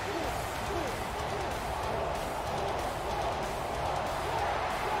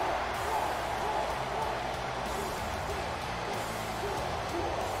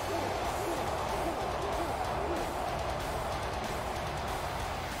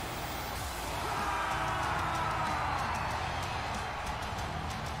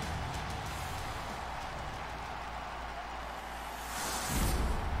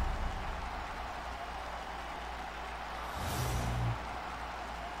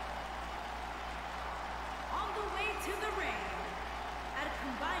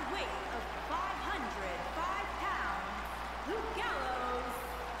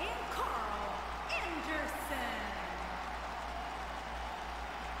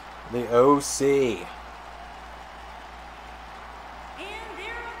 The OC. And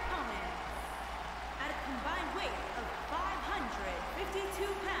their opponents, at a combined weight of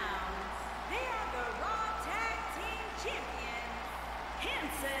 552 pounds, they are the Raw Tag Team Champions,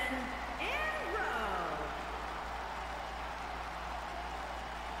 Hanson and Rowe.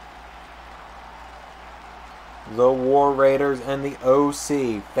 The War Raiders and the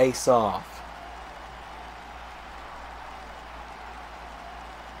OC face off.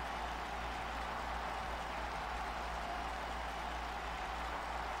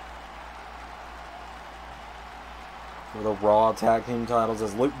 For the Raw Tag Team titles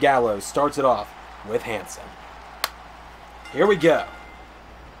as Luke Gallows starts it off with Hanson. Here we go.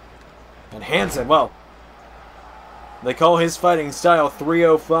 And Hanson, well, they call his fighting style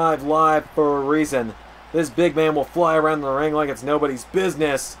 305 Live for a reason. This big man will fly around the ring like it's nobody's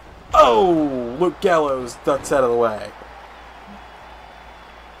business. Oh! Luke Gallows ducks out of the way.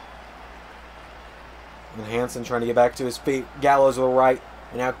 And Hanson trying to get back to his feet. Gallows with a right.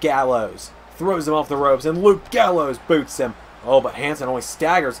 And now Gallows throws him off the ropes. And Luke Gallows boots him. Oh, but Hanson only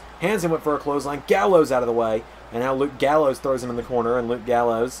staggers. Hanson went for a clothesline. Gallows out of the way. And now Luke Gallows throws him in the corner. And Luke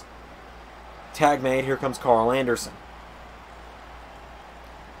Gallows, tag made. Here comes Carl Anderson.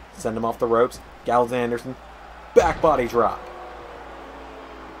 Send him off the ropes. Gallows and Anderson. Back body drop.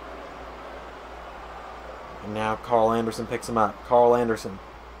 And now Carl Anderson picks him up. Carl Anderson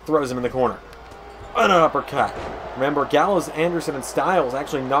throws him in the corner. An uppercut. Remember, Gallows, Anderson, and Styles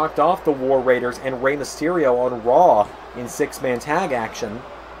actually knocked off the War Raiders and Rey Mysterio on Raw in six-man tag action.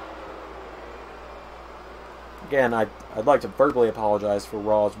 Again, I'd like to verbally apologize for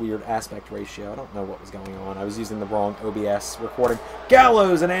Raw's weird aspect ratio. I don't know what was going on. I was using the wrong OBS recording.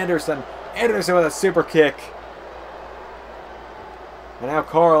 Gallows and Anderson. Anderson with a super kick. And now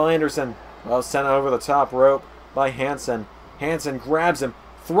Carl Anderson, well, sent over the top rope by Hanson. Hanson grabs him,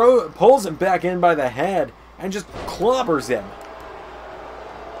 pulls him back in by the head, and just clobbers him.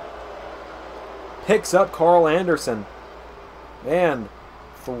 Picks up Carl Anderson and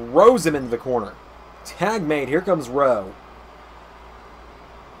throws him into the corner. Tag made. Here comes Rowe.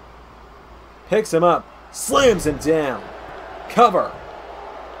 Picks him up. Slams him down. Cover.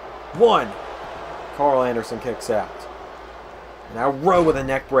 One. Carl Anderson kicks out. And now Rowe with a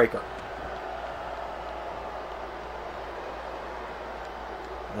neck breaker.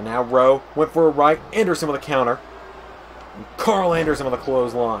 And now Rowe went for a right. Anderson with a counter. And Carl Anderson with a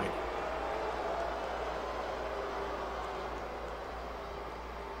clothesline.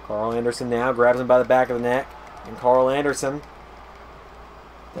 Carl Anderson now grabs him by the back of the neck. And Carl Anderson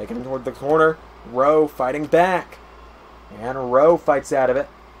taking him toward the corner. Rowe fighting back. And Rowe fights out of it.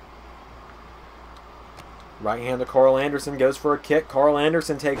 Right hand to Carl Anderson. Goes for a kick. Carl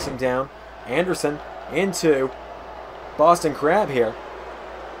Anderson takes him down. Anderson into Boston Crab here.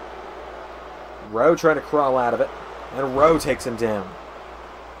 Rowe trying to crawl out of it, and Rowe takes him down.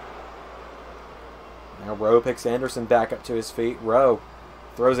 Now Rowe picks Anderson back up to his feet. Rowe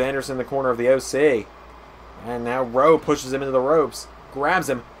throws Anderson in the corner of the OC. And now Rowe pushes him into the ropes, grabs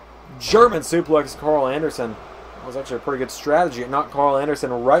him, German suplexes Carl Anderson. That was actually a pretty good strategy. It knocked Carl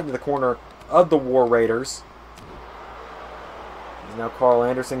Anderson right into the corner of the War Raiders. Now Carl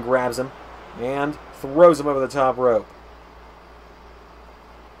Anderson grabs him and throws him over the top rope.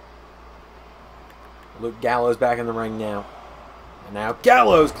 Luke Gallows back in the ring now. And now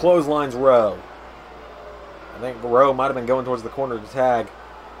Gallows clotheslines Rowe. I think Rowe might have been going towards the corner to tag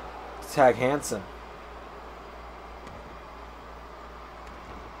Hansen.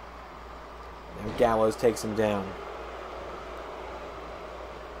 And Gallows takes him down.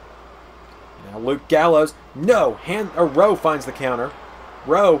 Now Luke Gallows, no, Rowe finds the counter.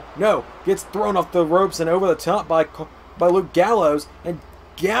 Rowe, no, gets thrown off the ropes and over the top by Luke Gallows, and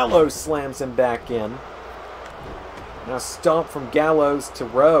Gallows slams him back in. Now stomp from Gallows to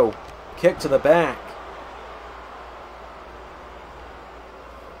Rowe, kick to the back.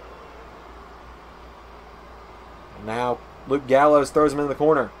 Now Luke Gallows throws him in the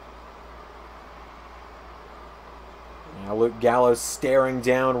corner. Now Luke Gallows staring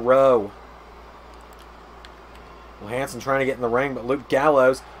down Rowe. Well, Hansen trying to get in the ring, but Luke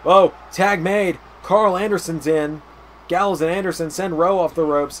Gallows. Oh, tag made. Carl Anderson's in. Gallows and Anderson send Rowe off the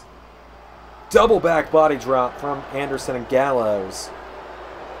ropes. Double back body drop from Anderson and Gallows.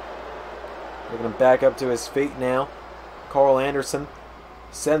 Taking him back up to his feet now. Carl Anderson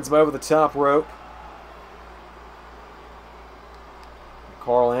sends him over the top rope.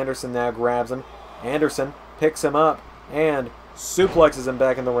 Carl Anderson now grabs him. Anderson picks him up and suplexes him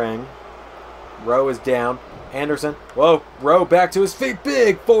back in the ring. Rowe is down. Anderson, whoa, Rowe back to his feet.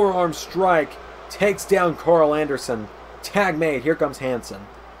 Big forearm strike. Takes down Carl Anderson. Tag made. Here comes Hansen.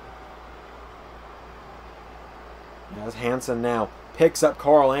 As Hansen now picks up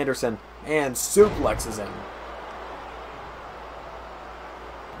Carl Anderson and suplexes him.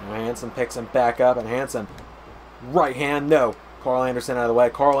 Now Hansen picks him back up, and Hansen, right hand, no. Carl Anderson out of the way.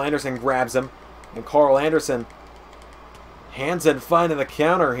 Carl Anderson grabs him, and Carl Anderson, Hansen finding the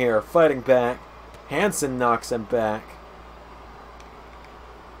counter here, fighting back. Hansen knocks him back.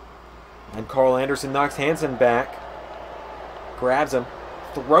 And Carl Anderson knocks Hansen back. Grabs him,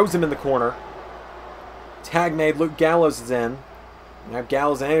 throws him in the corner. Tag made. Luke Gallows is in. Now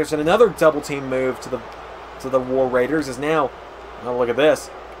Gallows and Anderson, another double team move to the War Raiders is now. Oh, look at this.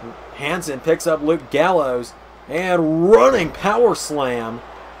 Hansen picks up Luke Gallows and running power slam.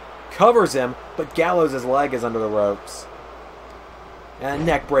 Covers him, but Gallows' leg is under the ropes. And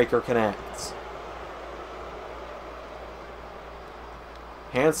neck breaker connects.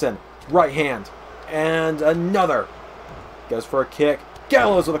 Hansen, right hand, and another. Goes for a kick.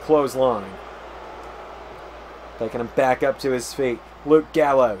 Gallows with a clothesline. Taking him back up to his feet. Luke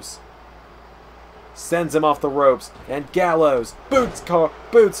Gallows sends him off the ropes, and Gallows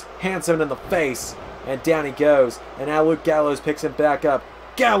boots Hansen in the face, and down he goes. And now Luke Gallows picks him back up.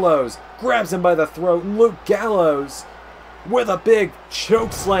 Gallows grabs him by the throat, and Luke Gallows with a big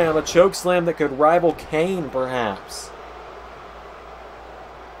choke slam, a choke slam that could rival Kane, perhaps.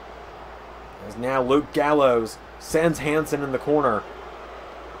 As now Luke Gallows sends Hansen in the corner.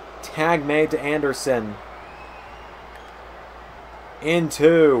 Tag made to Anderson.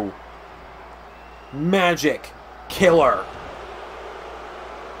 Into Magic Killer.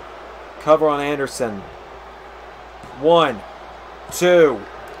 Cover on Anderson. 1, 2,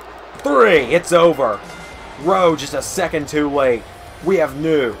 3. It's over. Rowe just a second too late. We have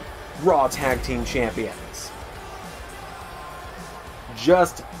new Raw Tag Team Champions.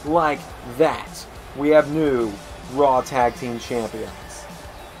 Just like that, we have new Raw Tag Team Champions.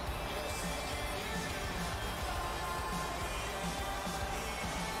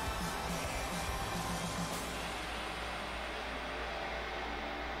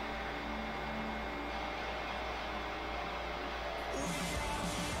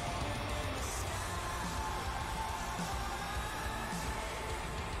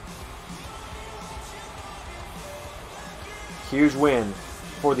 Huge win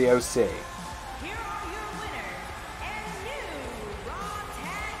for the OC. Here are your winners and new Raw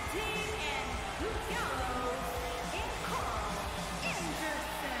Tag Team and Luke Gallows and Carl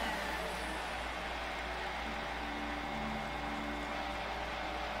Anderson.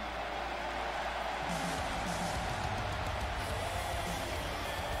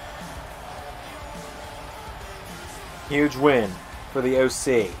 Huge win for the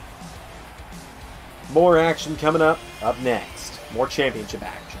OC. More action coming up next. More championship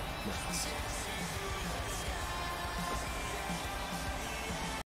action next.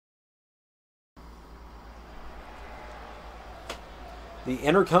 The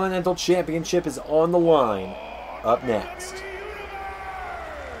Intercontinental Championship is on the line. Up next.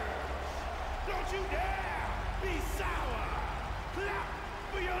 Don't you dare be sour. Clap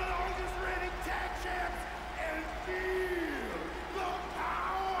for your longest reigning tag champs and feel the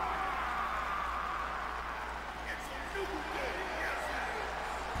power. It's a new day, yes it is.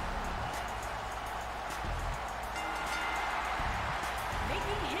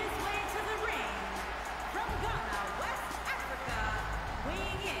 Making his way to the ring from Ghana, West Africa,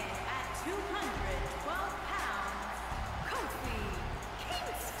 weighing in at 212 pounds, Kofi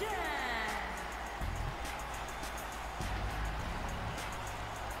Kingston.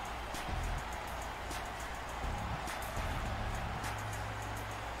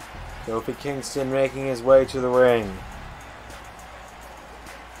 Kofi Kingston making his way to the ring.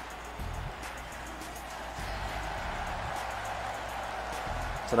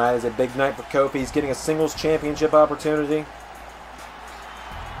 Tonight is a big night for Kofi. He's getting a singles championship opportunity.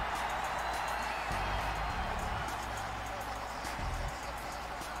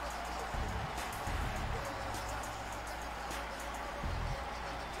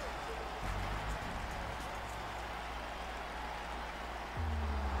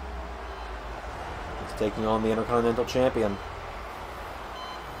 He's taking on the Intercontinental Champion.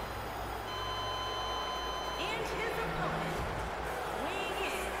 And his opponent, weighing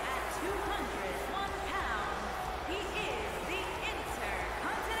in at 201 pounds, he is the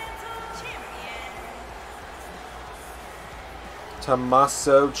Intercontinental Champion,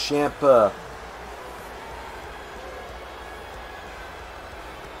 Tomasso Ciampa.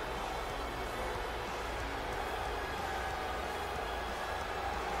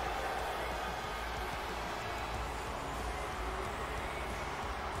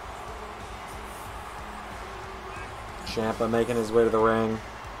 Ciampa making his way to the ring.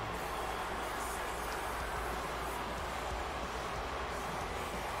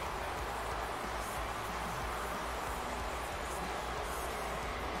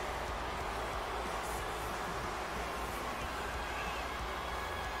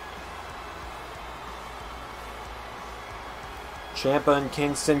 Ciampa and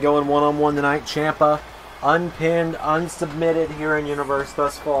Kingston going one-on-one tonight. Ciampa unpinned, unsubmitted here in Universe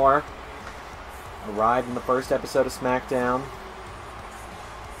thus far. Arrived in the first episode of Smackdown.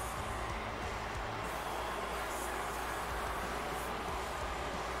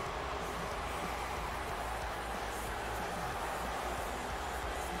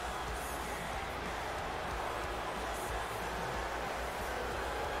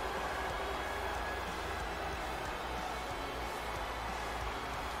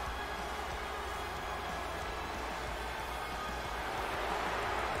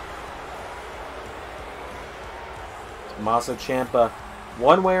 Tomasso Ciampa,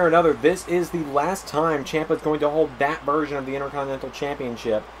 one way or another, this is the last time Ciampa is going to hold that version of the Intercontinental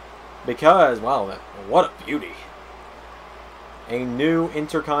Championship because, wow, what a beauty. A new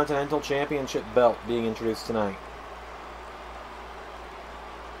Intercontinental Championship belt being introduced tonight.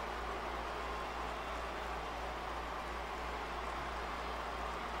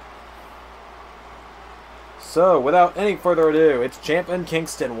 So, without any further ado, it's Ciampa and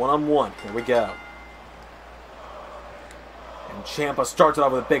Kingston one-on-one. Here we go. And Ciampa starts it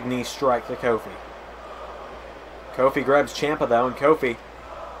off with a big knee strike to Kofi. Kofi grabs Ciampa though, and Kofi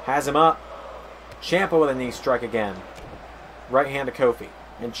has him up. Ciampa with a knee strike again. Right hand to Kofi.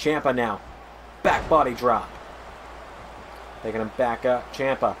 And Ciampa now. Back body drop. Taking him back up.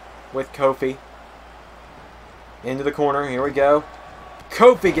 Ciampa with Kofi. Into the corner. Here we go.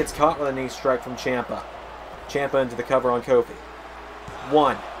 Kofi gets caught with a knee strike from Ciampa. Ciampa into the cover on Kofi.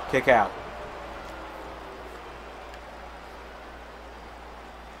 One. Kick out.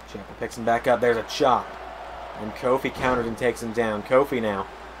 Ciampa picks him back up. There's a chop. And Kofi countered and takes him down. Kofi now.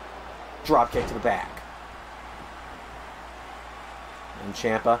 Drop kick to the back. And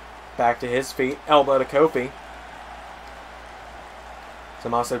Ciampa back to his feet. Elbow to Kofi.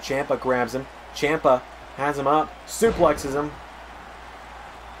 Tomasso Ciampa grabs him. Ciampa has him up. Suplexes him.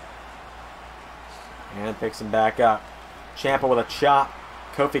 And picks him back up. Ciampa with a chop.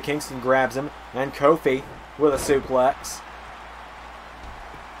 Kofi Kingston grabs him. And Kofi with a suplex.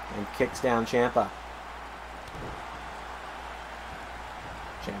 And kicks down Ciampa.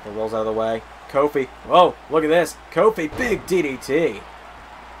 Ciampa rolls out of the way. Kofi. Oh, look at this. Kofi, big DDT.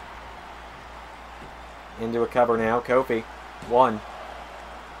 Into a cover now. Kofi. One.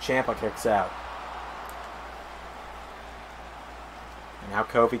 Ciampa kicks out. And now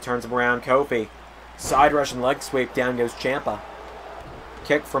Kofi turns him around. Kofi. Side Russian leg sweep. Down goes Ciampa.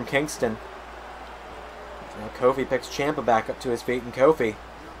 Kick from Kingston. Now Kofi picks Ciampa back up to his feet. And Kofi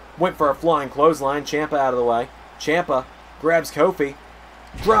went for a flying clothesline. Ciampa out of the way. Ciampa grabs Kofi.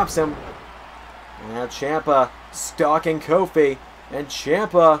 Drops him. And now Ciampa stalking Kofi. And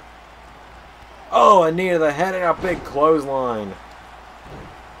Ciampa. Oh, a knee to the head and a big clothesline.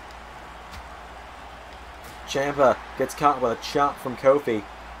 Ciampa gets caught with a chop from Kofi.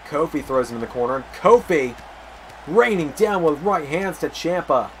 Kofi throws him in the corner. And Kofi raining down with right hands to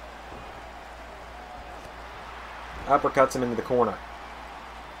Ciampa. Uppercuts him into the corner.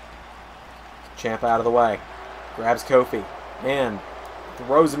 Ciampa out of the way. Grabs Kofi. And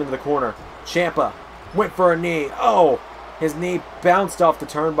throws him into the corner. Ciampa went for a knee. Oh! His knee bounced off the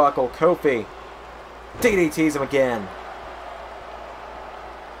turnbuckle. Kofi DDTs him again.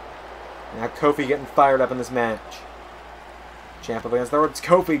 Now Kofi getting fired up in this match. Ciampa against the ropes.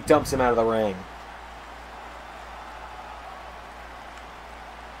 Kofi dumps him out of the ring.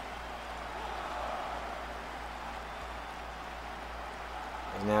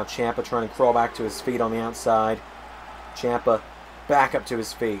 And now Ciampa trying to crawl back to his feet on the outside. Ciampa back up to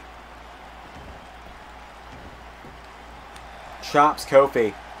his feet. Chops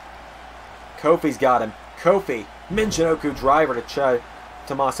Kofi. Kofi's got him. Kofi, Michinoku driver to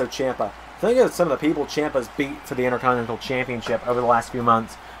Tomasso Ciampa. Think of some of the people Ciampa's beat to the Intercontinental Championship over the last few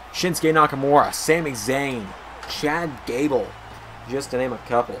months. Shinsuke Nakamura, Sami Zayn, Chad Gable, just to name a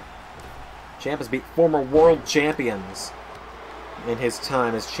couple. Ciampa's beat former world champions in his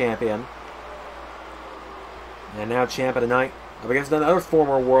time as champion. And now Ciampa tonight up against another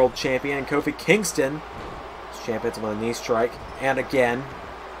former world champion, Kofi Kingston. Ciampa hits him with a knee strike. And again.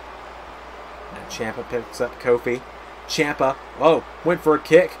 Now Ciampa picks up Kofi. Ciampa, oh, went for a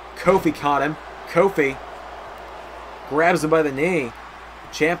kick. Kofi caught him. Kofi grabs him by the knee.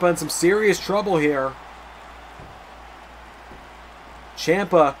 Ciampa in some serious trouble here.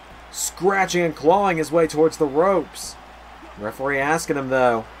 Ciampa scratching and clawing his way towards the ropes. Referee asking him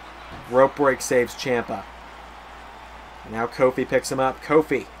though. Rope break saves Ciampa. Now Kofi picks him up.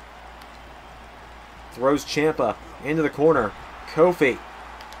 Kofi throws Ciampa into the corner. Kofi.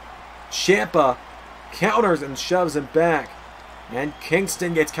 Ciampa counters and shoves him back. And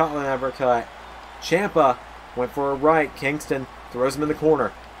Kingston gets caught with an uppercut. Ciampa went for a right. Kingston throws him in the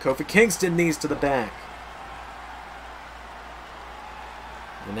corner. Kofi Kingston knees to the back.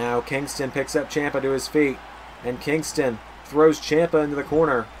 And now Kingston picks up Ciampa to his feet. And Kingston throws Ciampa into the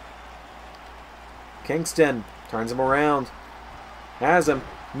corner. Kingston turns him around. Has him.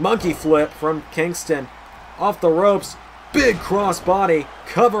 Monkey flip from Kingston. Off the ropes. Big crossbody.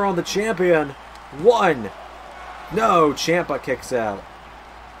 Cover on the champion. One. No, Ciampa kicks out.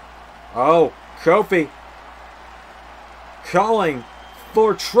 Oh, Kofi calling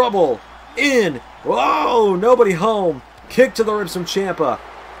for trouble. In. Oh, nobody home. Kick to the ribs from Ciampa.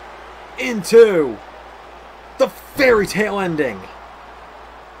 Into the fairy tale ending.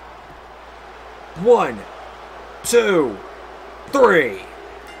 1, 2, 3.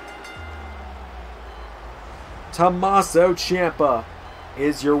 Tomasso Ciampa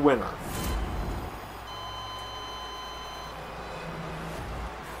is your winner.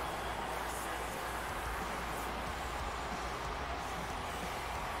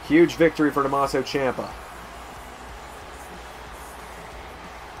 Huge victory for Tomasso Ciampa.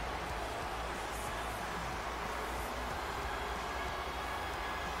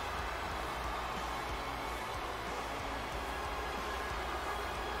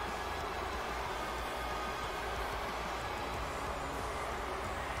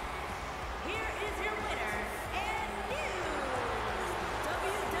 Here is your winner and new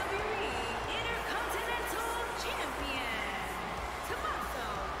WWE Intercontinental Champion, Tomasso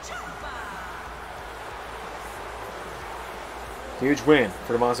Ciampa. Huge win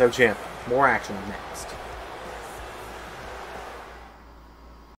for Tomasso Ciampa. More action next.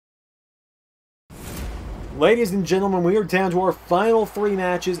 Ladies and gentlemen, we are down to our final 3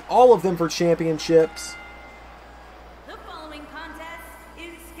 matches, all of them for championships. The following contest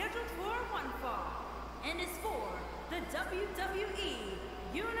is scheduled for one fall and is for the WWE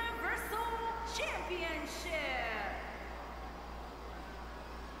Universal Championship.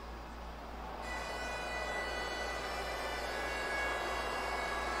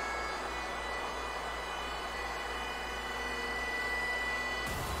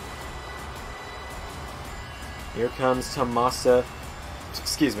 Here comes Tomasso.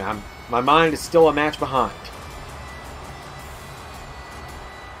 Excuse me, my mind is still a match behind.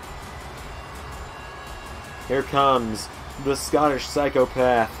 Here comes the Scottish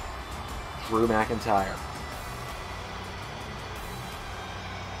psychopath, Drew McIntyre.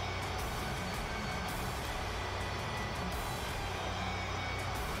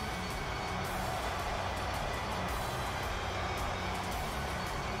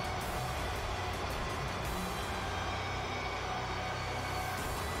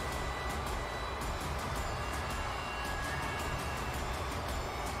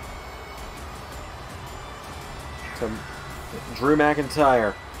 So, Drew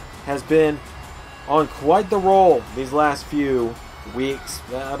McIntyre has been on quite the roll these last few weeks,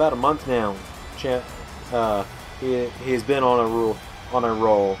 about a month now. He's been on a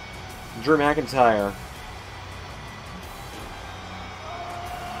roll. Drew McIntyre.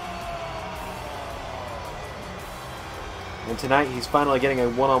 And tonight he's finally getting a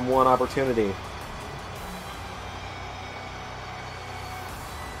one-on-one opportunity.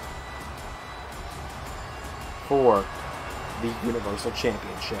 For the Universal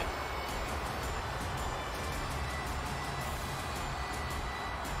Championship.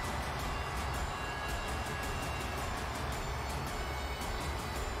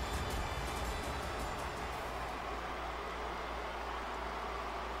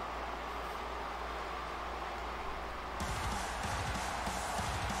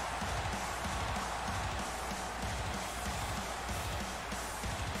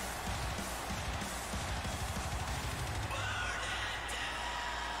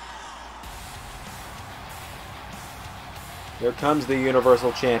 Here comes the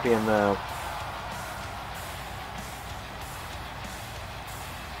Universal Champion, though.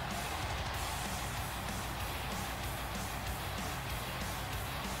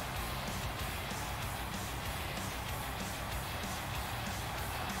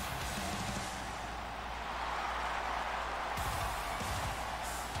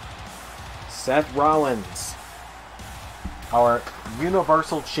 Seth Rollins, our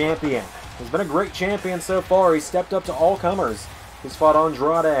Universal Champion. He's been a great champion so far. He's stepped up to all comers. He's fought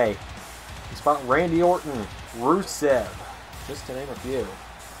Andrade. He's fought Randy Orton, Rusev, just to name a few.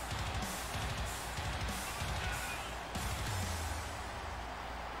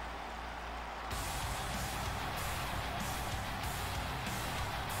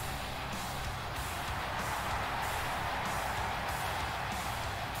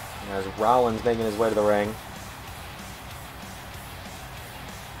 There's Rollins making his way to the ring.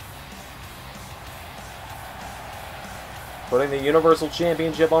 Putting the Universal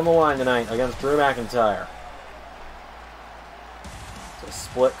Championship on the line tonight against Drew McIntyre. It's a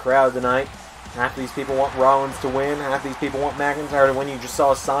split crowd tonight. Half these people want Rollins to win. Half these people want McIntyre to win. You just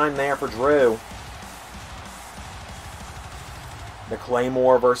saw a sign there for Drew. The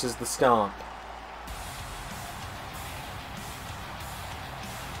Claymore versus the Stomp.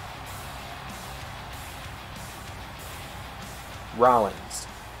 Rollins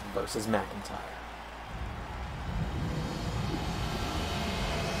versus McIntyre.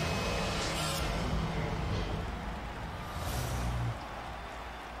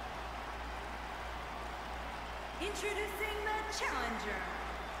 Introducing the challenger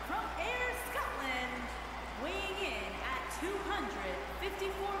from Ayr, Scotland, weighing in at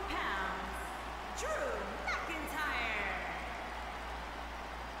 254 pounds, Drew McIntyre.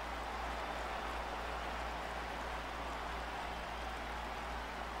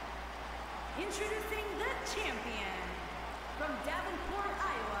 Introducing the champion from Davenport,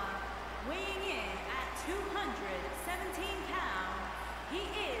 Iowa, weighing in at 217 pounds, he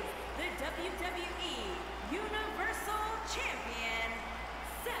is the WWE Universal Champion,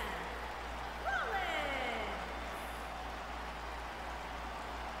 Seth Rollins.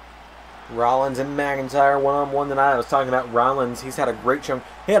 Rollins and McIntyre one-on-one tonight. I was talking about Rollins. He's had a great show.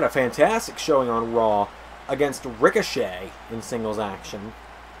 He had a fantastic showing on Raw against Ricochet in singles action.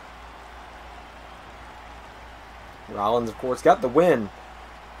 Rollins, of course, got the win.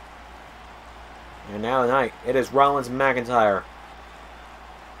 And now tonight, it is Rollins and McIntyre.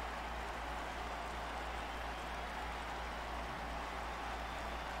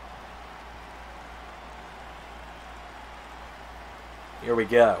 Here we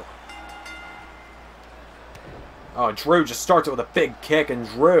go. Oh, Drew just starts it with a big kick, and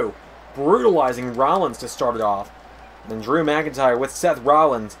Drew brutalizing Rollins to start it off. Then Drew McIntyre with Seth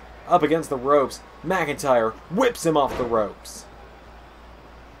Rollins up against the ropes. McIntyre whips him off the ropes.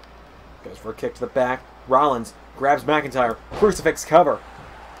 Goes for a kick to the back. Rollins grabs McIntyre. Crucifix cover.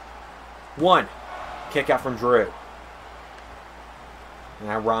 One. Kick out from Drew.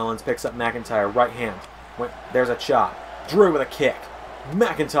 Now Rollins picks up McIntyre. Right hand. There's a chop. Drew with a kick.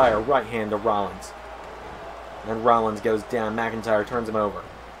 McIntyre right hand to Rollins. And Rollins goes down. McIntyre turns him over.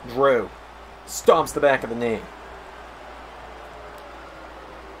 Drew stomps the back of the knee.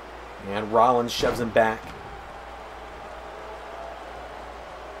 And Rollins shoves him back.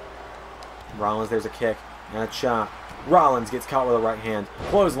 Rollins, there's a kick and a chop. Rollins gets caught with a right hand.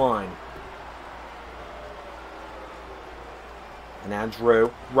 Clothesline. And now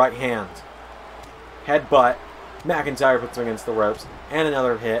Drew, right hand. Headbutt. McIntyre puts him against the ropes. And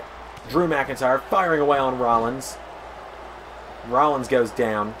another hit. Drew McIntyre firing away on Rollins. Rollins goes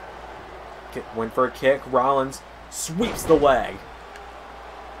down. Went for a kick. Rollins Sweeps the leg.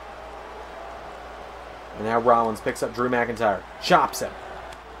 And now Rollins picks up Drew McIntyre. Chops him.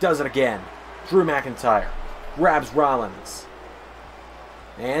 Does it again. Drew McIntyre grabs Rollins.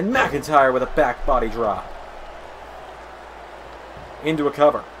 And McIntyre with a back body drop. Into a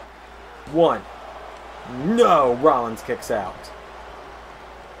cover. 1. No! Rollins kicks out.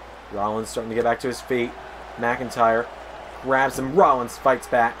 Rollins starting to get back to his feet. McIntyre grabs him. Rollins fights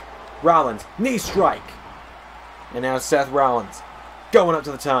back. Rollins, knee strike. And now Seth Rollins going up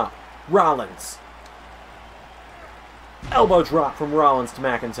to the top. Rollins. Elbow drop from Rollins to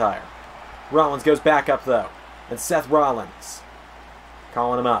McIntyre. Rollins goes back up though. And Seth Rollins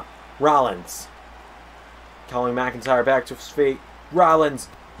calling him up. Rollins calling McIntyre back to his feet. Rollins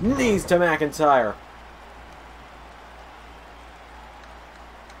knees to McIntyre.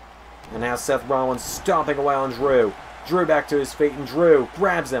 And now Seth Rollins stomping away on Drew. Drew back to his feet and Drew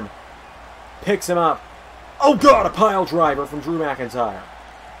grabs him. Picks him up. Oh God, a pile driver from Drew McIntyre.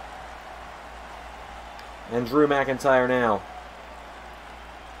 And Drew McIntyre now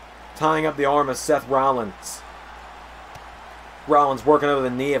tying up the arm of Seth Rollins. Rollins working over the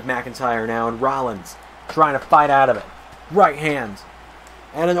knee of McIntyre now, and Rollins trying to fight out of it. Right hand.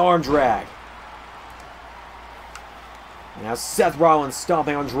 And an arm drag. And now Seth Rollins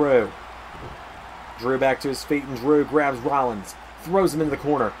stomping on Drew. Drew back to his feet, and Drew grabs Rollins. Throws him into the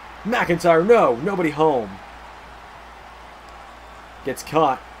corner. McIntyre, no! Nobody home. Gets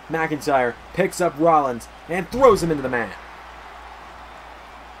caught. McIntyre picks up Rollins and throws him into the mat.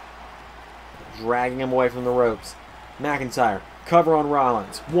 Dragging him away from the ropes. McIntyre, cover on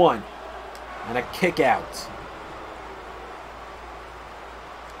Rollins. 1. And a kick out.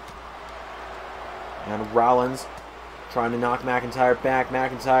 And Rollins trying to knock McIntyre back.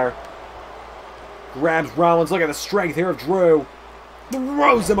 McIntyre grabs Rollins. Look at the strength here of Drew.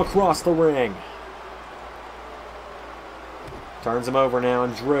 Throws him across the ring. Turns him over now,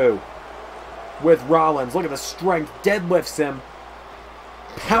 and Drew with Rollins. Look at the strength. Deadlifts him.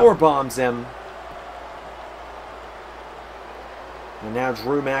 Power bombs him. And now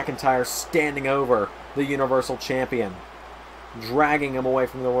Drew McIntyre standing over the Universal Champion. Dragging him away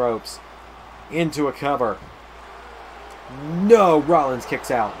from the ropes. Into a cover. No! Rollins kicks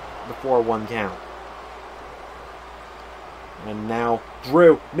out before 1 count. And now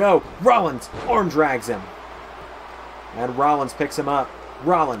Drew. No! Rollins arm drags him. And Rollins picks him up.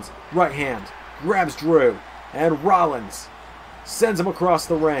 Rollins, right hand, grabs Drew. And Rollins sends him across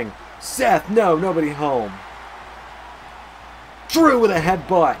the ring. Seth, no, nobody home. Drew with a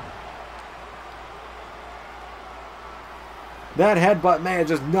headbutt. That headbutt may have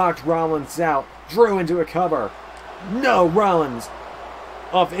just knocked Rollins out. Drew into a cover. No, Rollins,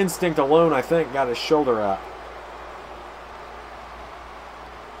 off instinct alone, I think, got his shoulder up.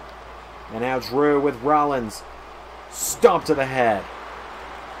 And now Drew with Rollins. Stomp to the head.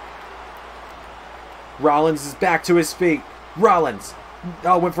 Rollins is back to his feet. Rollins.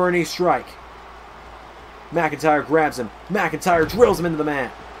 Oh, went for a knee strike. McIntyre grabs him. McIntyre drills him into the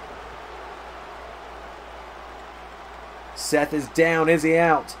mat. Seth is down. Is he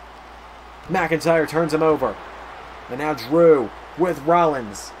out? McIntyre turns him over. And now Drew with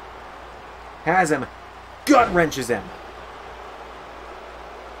Rollins. Has him. Gut wrenches him.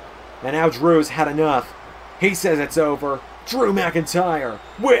 And now Drew's had enough. He says it's over. Drew McIntyre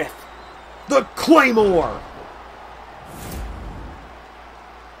with the Claymore.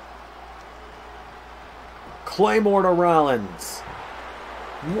 Claymore to Rollins.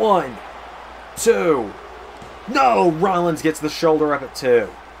 1, 2. No! Rollins gets the shoulder up at 2.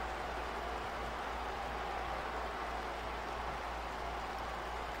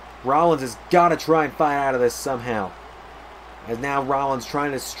 Rollins has got to try and fight out of this somehow. As now Rollins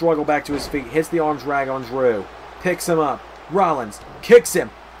trying to struggle back to his feet. Hits the arm drag on Drew. Picks him up. Rollins kicks him.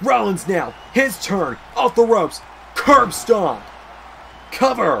 Rollins now. His turn. Off the ropes. Curb stomp.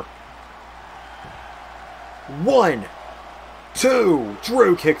 Cover. 1, 2.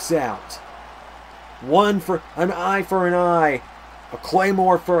 Drew kicks out. 1 for an eye for an eye. A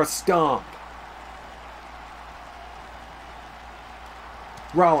Claymore for a stomp.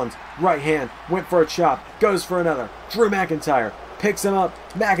 Rollins, right hand, went for a chop, goes for another. Drew McIntyre picks him up.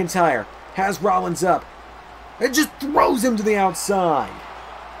 McIntyre has Rollins up and just throws him to the outside.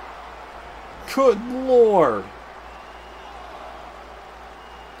 Good Lord.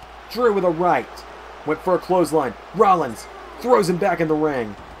 Drew with a right, went for a clothesline. Rollins throws him back in the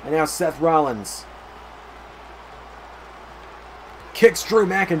ring. And now Seth Rollins kicks Drew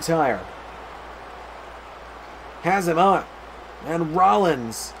McIntyre. Has him up. And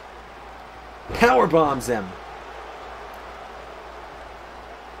Rollins power bombs him.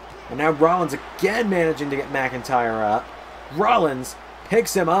 And now Rollins again managing to get McIntyre up. Rollins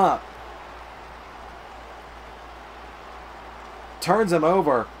picks him up. Turns him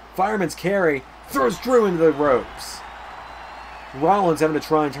over. Fireman's carry. Throws Drew into the ropes. Rollins having to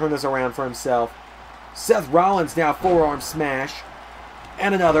try and turn this around for himself. Seth Rollins now forearm smash.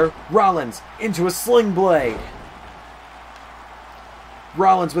 And another. Rollins into a sling blade.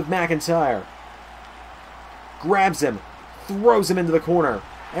 Rollins with McIntyre. Grabs him. Throws him into the corner.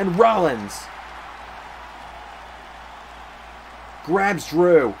 And Rollins grabs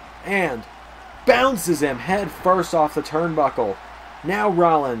Drew and bounces him head first off the turnbuckle. Now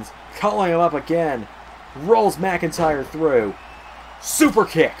Rollins calling him up again. Rolls McIntyre through. Super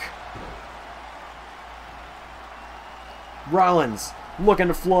kick. Rollins looking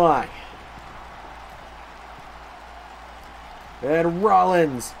to fly. And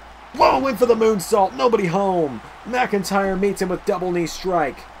Rollins, whoa, went for the moonsault. Nobody home. McIntyre meets him with double knee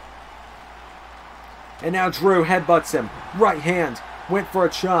strike. And now Drew headbutts him. Right hand. Went for a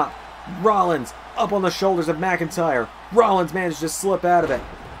chop. Rollins up on the shoulders of McIntyre. Rollins managed to slip out of it.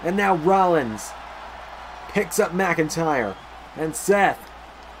 And now Rollins picks up McIntyre. And Seth,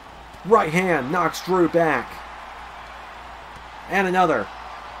 right hand, knocks Drew back. And another.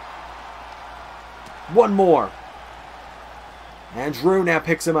 One more. And Drew now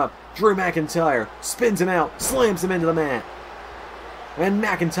picks him up. Drew McIntyre spins him out, slams him into the mat. And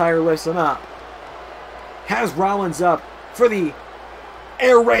McIntyre lifts him up. Has Rollins up for the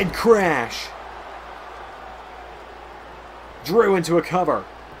air raid crash. Drew into a cover.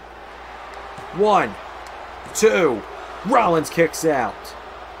 1, 2. Rollins kicks out.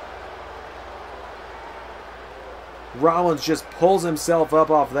 Rollins just pulls himself up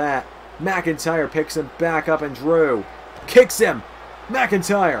off that. McIntyre picks him back up and Drew kicks him.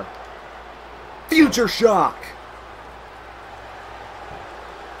 McIntyre. Future shock.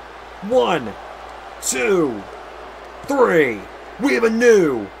 1, 2, 3. We have a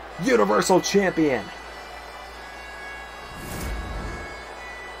new Universal Champion.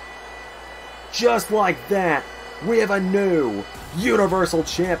 Just like that, we have a new Universal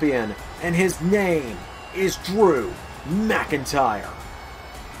Champion, and his name is Drew McIntyre.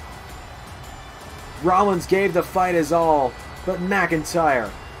 Rollins gave the fight his all, but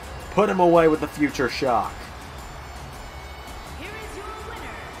McIntyre put him away with the future shock. Here is your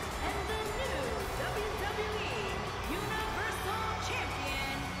winner and the new WWE Universal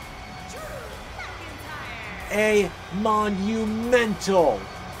Champion, Drew McIntyre. A monumental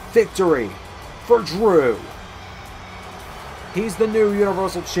victory for Drew. He's the new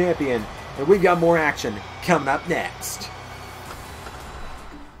Universal Champion, and we've got more action coming up next.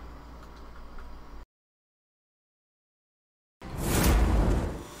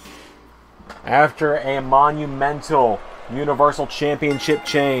 After a monumental Universal Championship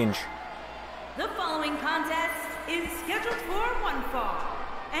change, The following contest is scheduled for one fall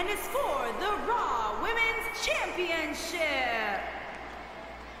and is for the Raw Women's Championship.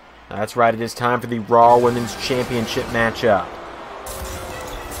 that's right, it is time for the Raw Women's Championship matchup.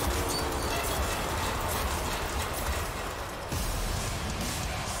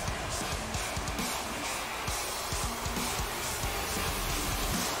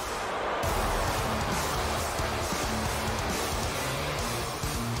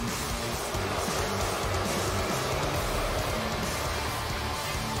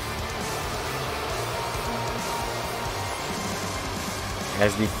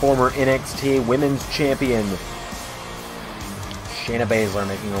 As the former NXT Women's Champion, Shayna Baszler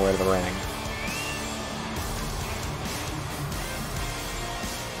making her way to the ring.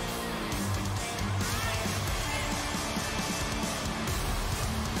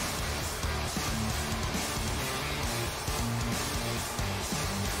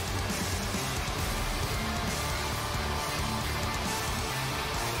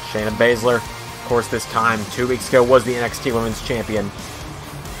 Shayna Baszler, of course, this time 2 weeks ago was the NXT Women's Champion.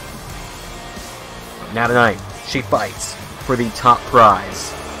 Now tonight, she fights for the top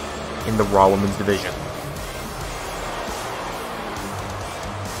prize in the Raw Women's division.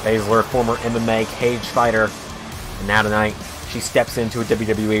 Baszler, former MMA cage fighter, and now tonight, she steps into a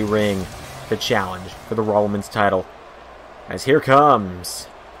WWE ring to challenge for the Raw Women's title. As here comes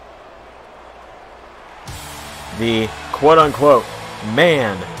the quote-unquote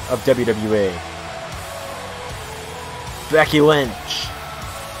man of WWE, Becky Lynch.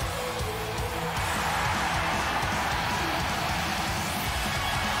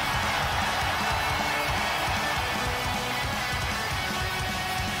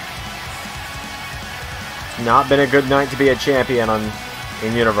 Not been a good night to be a champion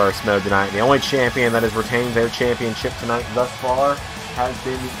in Universe mode tonight. The only champion that has retained their championship tonight thus far has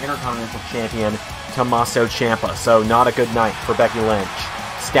been the Intercontinental Champion, Tomasso Ciampa. So not a good night for Becky Lynch,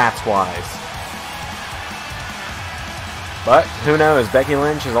 stats-wise. But who knows? Becky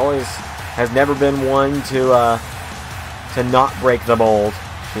Lynch has never been one to not break the mold.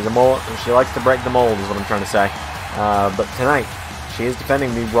 She likes to break the mold, is what I'm trying to say. But tonight, she is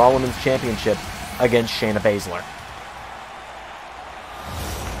defending the Raw Women's Championship against Shayna Baszler.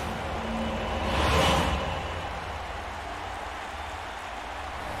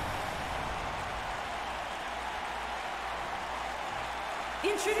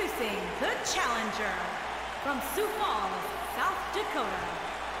 Introducing the challenger from Sioux Falls, South Dakota,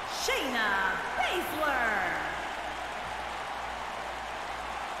 Shayna Baszler.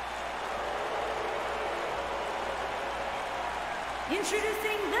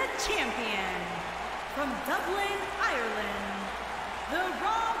 Introducing the champion from Dublin, Ireland, the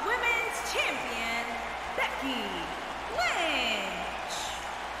Raw Women's Champion, Becky Lynch.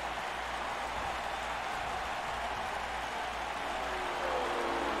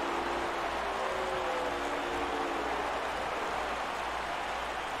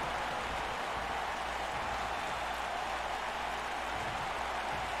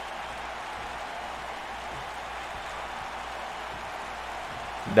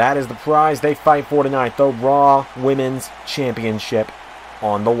 That is the prize they fight for tonight, the Raw Women's Championship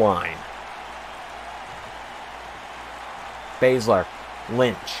on the line. Baszler,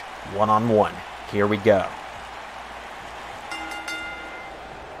 Lynch, one-on-one. Here we go.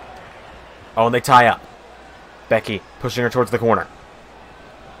 Oh, and they tie up. Becky pushing her towards the corner.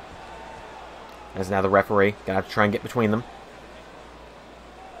 As now the referee gonna have to try and get between them.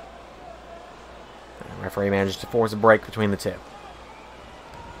 And the referee managed to force a break between the two.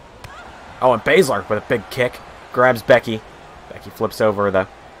 Oh, and Baszler with a big kick grabs Becky. Becky flips over, though.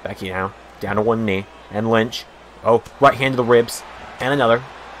 Becky now down to one knee. And Lynch. Oh, right hand to the ribs. And another.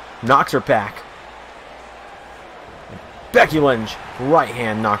 Knocks her back. Becky Lynch. Right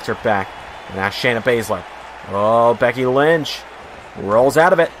hand knocks her back. And now Shayna Baszler. Oh, Becky Lynch. Rolls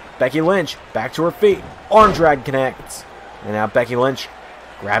out of it. Becky Lynch back to her feet. Arm drag connects. And now Becky Lynch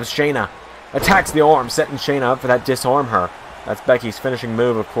grabs Shayna. Attacks the arm, setting Shayna up for that disarm her. That's Becky's finishing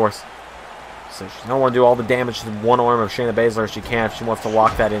move, of course. So she don't want to do all the damage to one arm of Shayna Baszler as she can if she wants to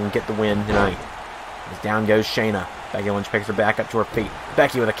lock that in and get the win tonight. As down goes Shayna. Becky Lynch picks her back up to her feet.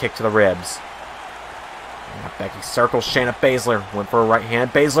 Becky with a kick to the ribs. Now Becky circles Shayna Baszler. Went for a right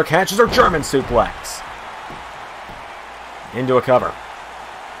hand. Baszler catches her German suplex. Into a cover.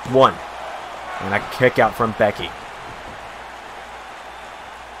 One. And a kick out from Becky.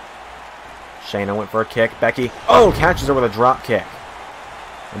 Shayna went for a kick. Becky, oh, catches her with a drop kick.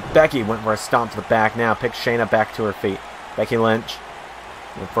 And Becky went for a stomp to the back now. Picks Shayna back to her feet. Becky Lynch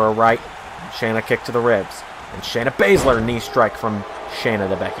went for a right. Shayna kick to the ribs. And Shayna Baszler knee strike from Shayna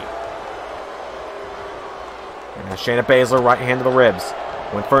to Becky. And now Shayna Baszler right hand to the ribs.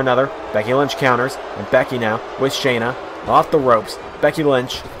 Went for another. Becky Lynch counters. And Becky now with Shayna off the ropes. Becky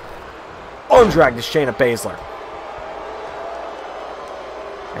Lynch. Arm drag to Shayna Baszler.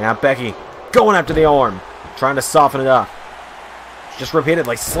 And now Becky going after the arm. Trying to soften it up. Just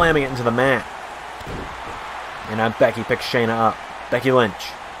repeatedly slamming it into the mat. And now Becky picks Shayna up. Becky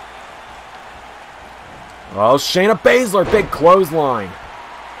Lynch. Oh, Shayna Baszler, big clothesline.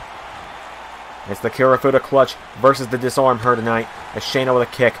 It's the Kirifuda clutch versus the disarm her tonight. As Shayna with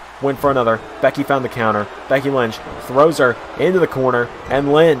a kick, went for another. Becky found the counter. Becky Lynch throws her into the corner.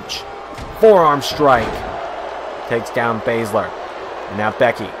 And Lynch, forearm strike. Takes down Baszler. And now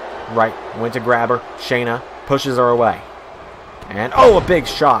Becky, right, went to grab her. Shayna pushes her away. And, oh, a big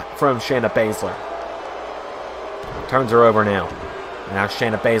shot from Shayna Baszler. Turns her over now. And now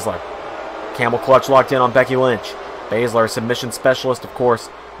Shayna Baszler. Camel clutch locked in on Becky Lynch. Baszler, submission specialist, of course,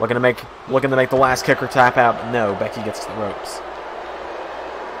 looking to make the last kicker tap out. But no, Becky gets to the ropes.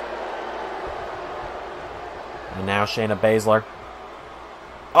 And now Shayna Baszler.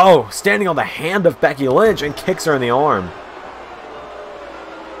 Oh, standing on the hand of Becky Lynch and kicks her in the arm.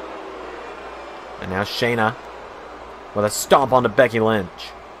 And now Shayna with a stomp onto Becky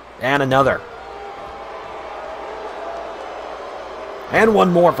Lynch. And another. And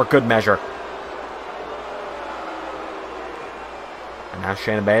one more for good measure. And now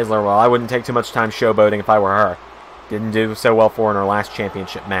Shayna Baszler, well, I wouldn't take too much time showboating if I were her. Didn't do so well for her in her last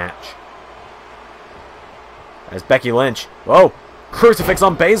championship match. As Becky Lynch, whoa, crucifix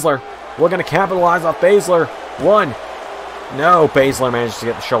on Baszler. We're going to capitalize off Baszler. One. No, Baszler manages to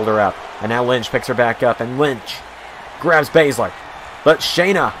get the shoulder up. And now Lynch picks her back up, and Lynch grabs Baszler. But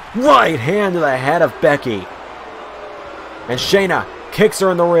Shayna, right hand to the head of Becky. And Shayna kicks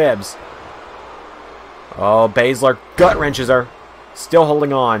her in the ribs. Oh, Baszler gut wrenches her. still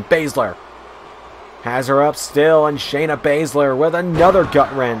holding on. Baszler has her up still, and Shayna Baszler with another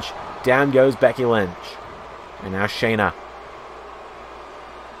gut wrench. Down goes Becky Lynch. And now Shayna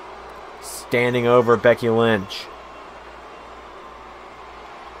standing over Becky Lynch.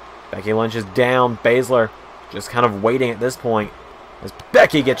 Becky Lynch is down. Baszler just kind of waiting at this point as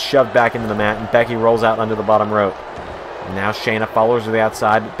Becky gets shoved back into the mat, and Becky rolls out under the bottom rope. And now Shayna follows her to the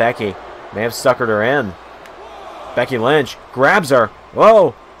outside, but Becky may have suckered her in. Becky Lynch grabs her.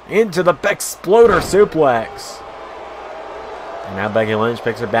 Whoa! Into the Exploder suplex. And now Becky Lynch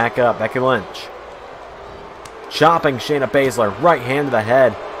picks her back up. Becky Lynch chopping Shayna Baszler. Right hand to the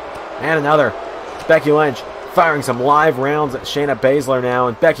head. And another. Becky Lynch firing some live rounds at Shayna Baszler now,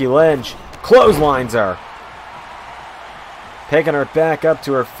 and Becky Lynch clotheslines her. Picking her back up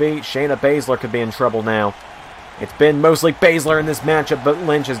to her feet. Shayna Baszler could be in trouble now. It's been mostly Baszler in this matchup, but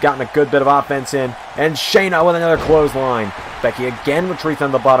Lynch has gotten a good bit of offense in. And Shayna with another clothesline. Becky again retreats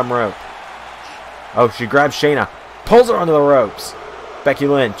on the bottom rope. Oh, she grabs Shayna. Pulls her onto the ropes. Becky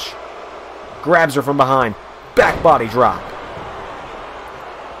Lynch grabs her from behind. Back body drop.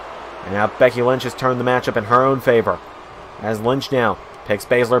 And now Becky Lynch has turned the matchup in her own favor. As Lynch now picks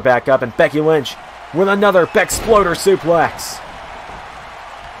Baszler back up, and Becky Lynch with another Exploder suplex.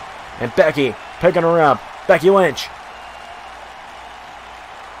 And Becky picking her up. Becky Lynch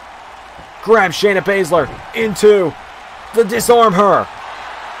grabs Shayna Baszler into the disarm her.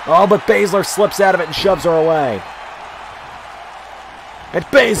 Oh, but Baszler slips out of it and shoves her away. And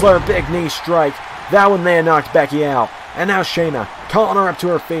Baszler, big knee strike. That one may have knocked Becky out. And now Shayna calling her up to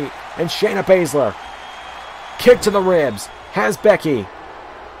her feet. And Shayna Baszler, kick to the ribs, has Becky,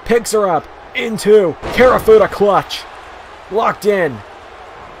 picks her up into Karafuda clutch, locked in.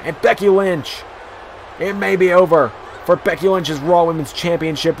 And Becky Lynch, it may be over for Becky Lynch's Raw Women's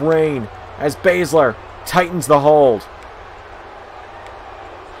Championship reign as Baszler tightens the hold.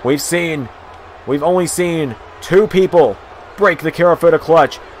 We've only seen two people break the Karafuda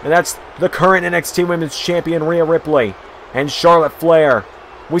clutch, and that's the current NXT Women's Champion Rhea Ripley and Charlotte Flair.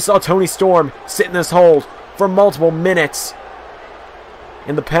 We saw Toni Storm sit in this hold for multiple minutes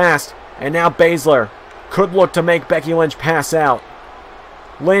in the past, and now Baszler could look to make Becky Lynch pass out.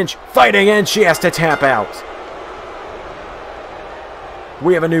 Lynch fighting, and she has to tap out.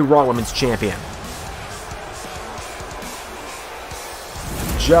 We have a new Raw Women's Champion.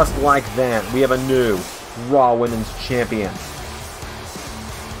 Just like that, we have a new Raw Women's Champion.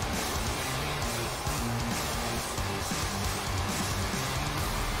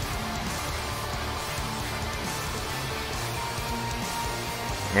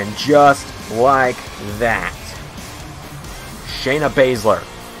 And just like that, Shayna Baszler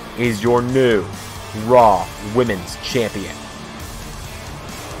is your new Raw Women's Champion.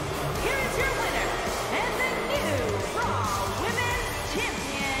 Here is your winner and the new Raw Women's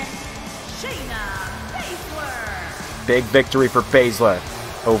Champion, Shayna Baszler. Big victory for Baszler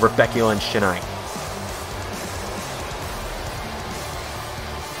over Becky Lynch tonight.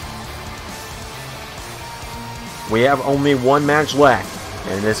 We have only one match left,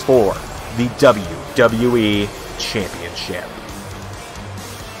 and it is for the WWE Championship.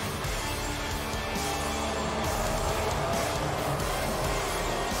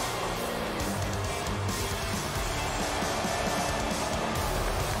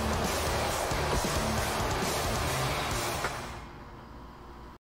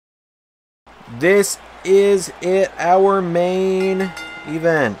 This is it, our main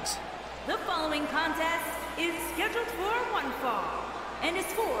event. The following contest is scheduled for one fall and is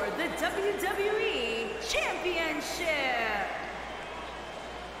for the WWE Championship.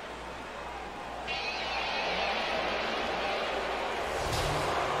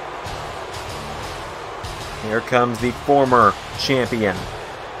 Here comes the former champion.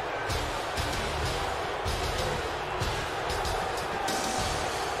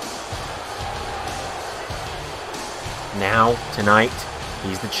 Now, tonight,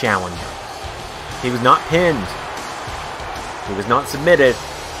 he's the challenger. He was not pinned. He was not submitted.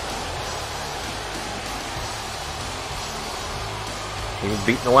 He was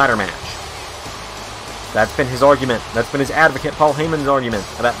beaten in the ladder match. That's been his argument. That's been his advocate, Paul Heyman's argument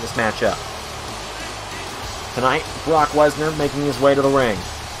about this matchup. Tonight, Brock Lesnar making his way to the ring.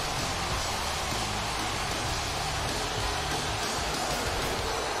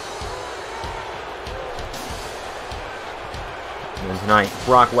 And tonight,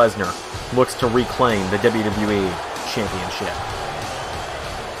 Brock Lesnar looks to reclaim the WWE Championship.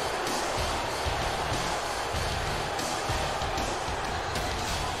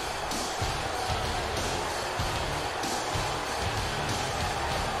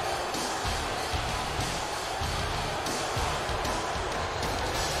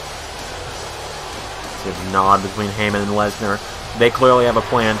 Nod between Heyman and Lesnar. They clearly have a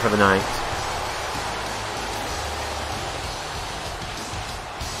plan for the night.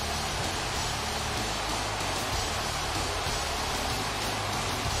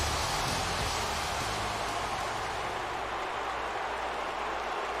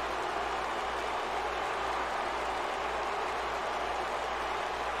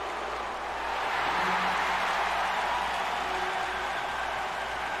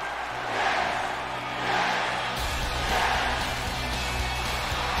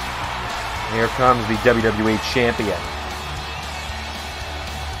 Here comes the WWE Champion.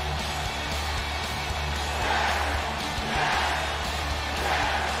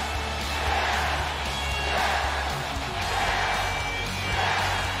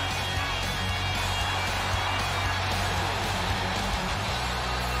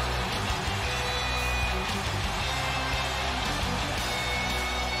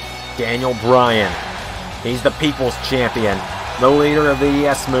 Daniel Bryan. He's the People's Champion, the leader of the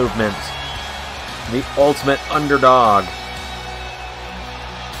Yes Movement. The ultimate underdog.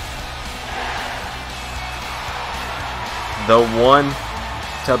 The one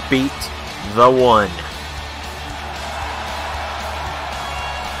to beat the one.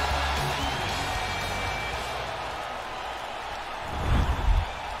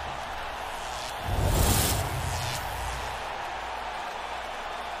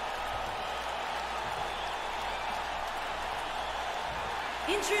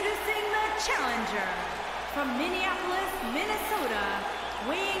 Introducing the challenger from Minneapolis, Minnesota,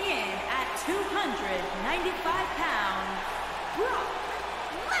 weighing in at 295 pounds, Brock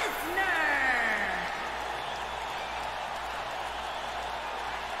Lesnar.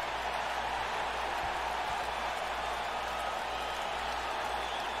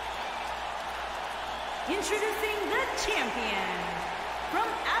 Introducing the champion from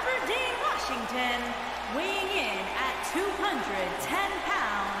Aberdeen, Washington, weighing in at 210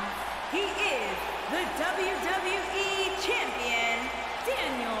 pounds, he is the WWE Champion,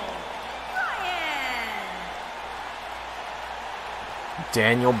 Daniel Bryan.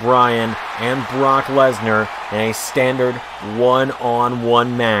 Daniel Bryan and Brock Lesnar in a standard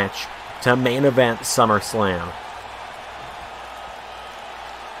one-on-one match to main event SummerSlam.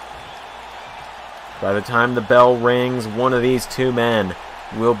 By the time the bell rings, one of these two men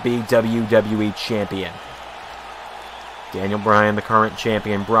will be WWE Champion. Daniel Bryan, the current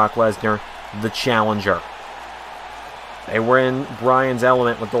champion. Brock Lesnar, the challenger. They were in Bryan's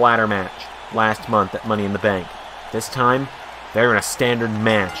element with the ladder match last month at Money in the Bank. This time, they're in a standard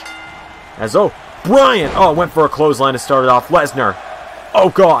match. Bryan! Oh, went for a clothesline to start it off. Lesnar. Oh,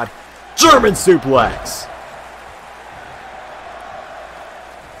 God. German suplex.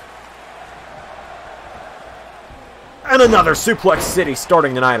 And another Suplex City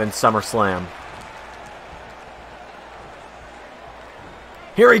starting tonight in SummerSlam.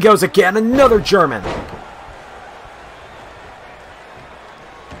 Here he goes again, another German.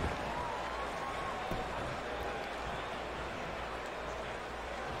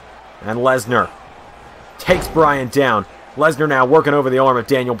 And Lesnar takes Bryan down. Lesnar now working over the arm of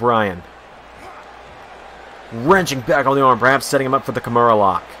Daniel Bryan. Wrenching back on the arm, perhaps setting him up for the Kimura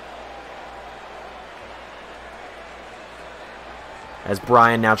lock. As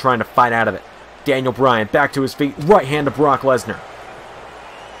Bryan now trying to fight out of it. Daniel Bryan back to his feet, right hand to Brock Lesnar.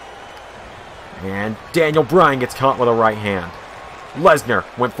 And Daniel Bryan gets caught with a right hand. Lesnar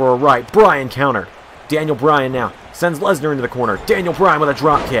went for a right. Bryan countered. Daniel Bryan now sends Lesnar into the corner. Daniel Bryan with a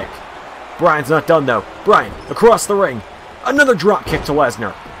drop kick. Bryan's not done though. Bryan across the ring. Another drop kick to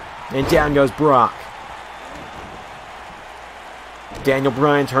Lesnar. And down goes Brock. Daniel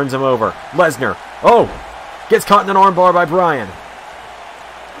Bryan turns him over. Lesnar. Oh! Gets caught in an armbar by Bryan.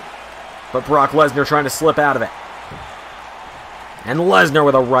 But Brock Lesnar trying to slip out of it. And Lesnar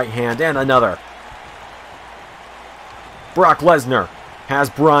with a right hand and another. Brock Lesnar has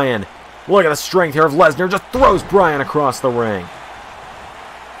Bryan. Look at the strength here of Lesnar. Just throws Bryan across the ring.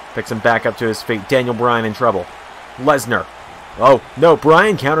 Picks him back up to his feet. Daniel Bryan in trouble. Lesnar. Oh, no.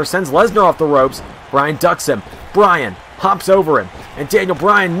 Bryan counter sends Lesnar off the ropes. Bryan ducks him. Bryan hops over him. And Daniel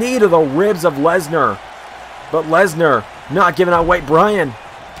Bryan knee to the ribs of Lesnar. But Lesnar not giving out weight. Bryan.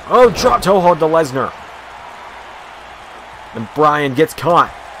 Oh, drop toe hold to Lesnar. And Bryan gets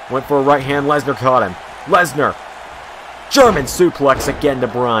caught. Went for a right hand. Lesnar caught him. Lesnar. German suplex again to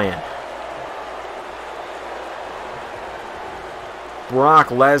Bryan. Brock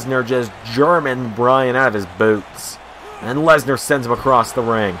Lesnar just German Bryan out of his boots. And Lesnar sends him across the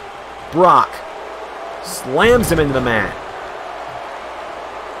ring. Brock slams him into the mat.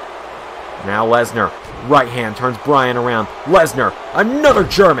 Now Lesnar. Right hand turns Bryan around. Lesnar. Another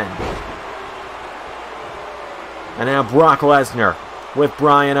German. And now Brock Lesnar with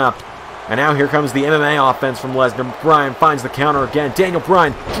Bryan up. And now here comes the MMA offense from Lesnar. Bryan finds the counter again. Daniel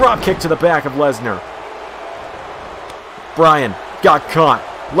Bryan, drop kick to the back of Lesnar. Bryan got caught.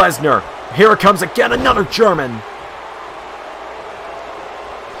 Lesnar, here it comes again, another German.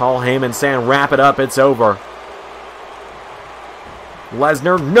 Paul Heyman saying, wrap it up, it's over.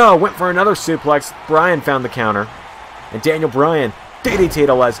 Lesnar, no, went for another suplex. Bryan found the counter. And Daniel Bryan, DDT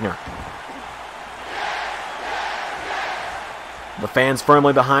to Lesnar. The fans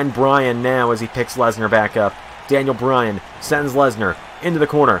firmly behind Bryan now as he picks Lesnar back up. Daniel Bryan sends Lesnar into the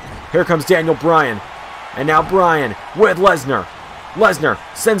corner. Here comes Daniel Bryan. And now Bryan with Lesnar. Lesnar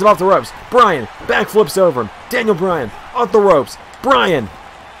sends him off the ropes. Bryan backflips over him. Daniel Bryan off the ropes. Bryan.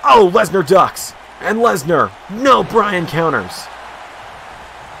 Oh, Lesnar ducks. And Lesnar. No, Bryan counters.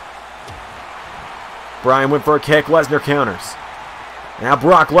 Bryan went for a kick. Lesnar counters. Now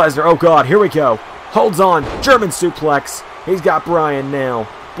Brock Lesnar. Oh, God. Here we go. Holds on. German suplex. He's got Bryan now.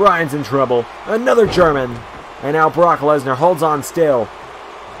 Bryan's in trouble. Another German. And now Brock Lesnar holds on still.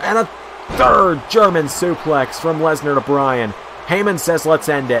 And a third German suplex from Lesnar to Bryan. Heyman says, let's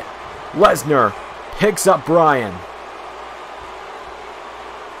end it. Lesnar picks up Bryan.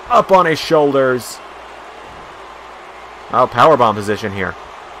 Up on his shoulders. Oh, powerbomb position here.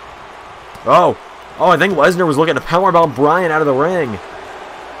 Oh, I think Lesnar was looking to powerbomb Bryan out of the ring.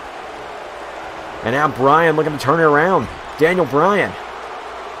 And now Bryan looking to turn it around. Daniel Bryan.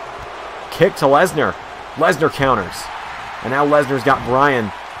 Kick to Lesnar. Lesnar counters. And now Lesnar's got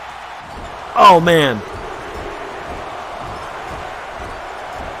Bryan. Oh, man.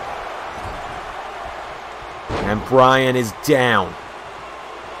 And Bryan is down.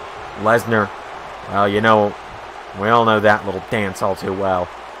 Lesnar. Well, you know, we all know that little dance all too well.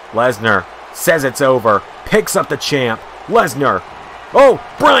 Lesnar says it's over. Picks up the champ. Lesnar. Oh,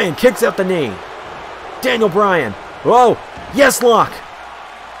 Bryan kicks out the knee. Daniel Bryan. Oh, yes lock.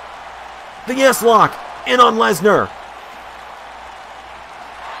 The yes lock. In on Lesnar.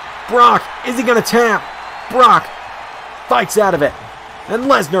 Brock, is he going to tap? Brock fights out of it. And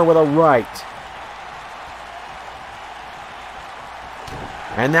Lesnar with a right.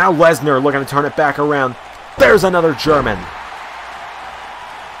 And now Lesnar looking to turn it back around. There's another German.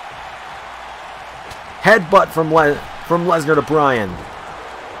 Headbutt from Lesnar to Bryan.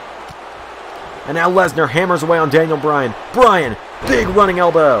 And now Lesnar hammers away on Daniel Bryan. Bryan, big running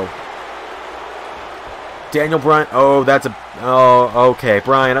elbow. Daniel Bryan, oh, that's a, oh, okay.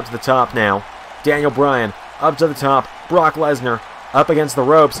 Bryan up to the top now. Daniel Bryan up to the top. Brock Lesnar up against the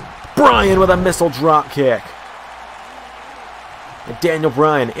ropes. Bryan with a missile drop kick. And Daniel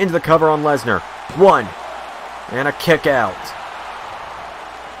Bryan into the cover on Lesnar. One. And a kick out.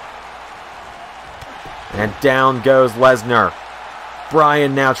 And down goes Lesnar.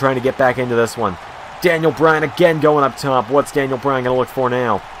 Bryan now trying to get back into this one. Daniel Bryan again going up top. What's Daniel Bryan going to look for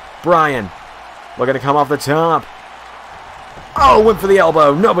now? Bryan looking to come off the top. Oh, went for the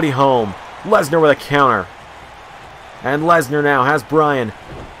elbow. Nobody home. Lesnar with a counter. And Lesnar now has Bryan.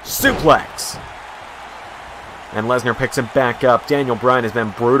 Suplex. And Lesnar picks him back up. Daniel Bryan has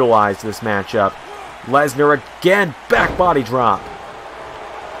been brutalized this matchup. Lesnar again. Back body drop.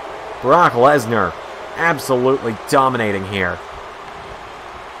 Brock Lesnar absolutely dominating here.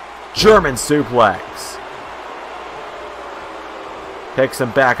 German suplex. Picks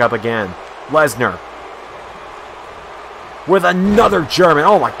him back up again. Lesnar with another German.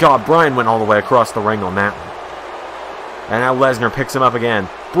 Oh my God, Bryan went all the way across the ring on that one. And now Lesnar picks him up again.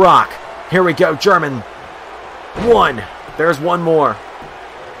 Brock, here we go, German. One. There's one more.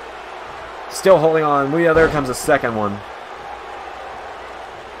 Still holding on. There comes a second one.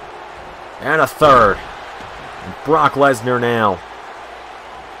 And a third. And Brock Lesnar now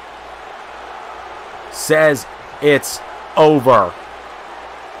says it's over.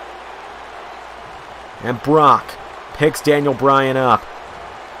 And Brock picks Daniel Bryan up.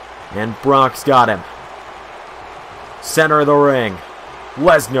 And Brock's got him. Center of the ring.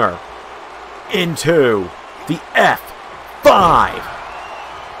 Lesnar into the F5.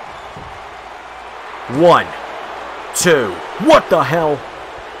 1, 2. What the hell?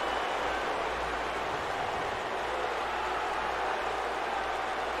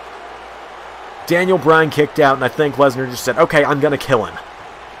 Daniel Bryan kicked out, and I think Lesnar just said, okay, I'm going to kill him.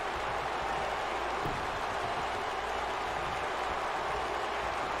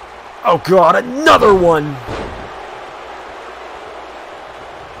 Oh, God, another one!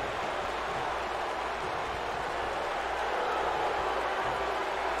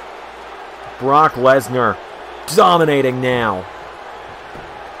 Brock Lesnar dominating now.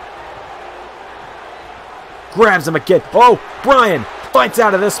 Grabs him again. Oh, Bryan fights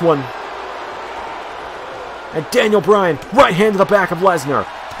out of this one. And Daniel Bryan, right hand to the back of Lesnar.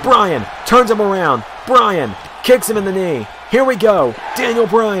 Bryan turns him around. Bryan kicks him in the knee. Here we go. Daniel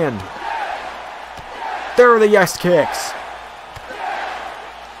Bryan. There are the yes kicks.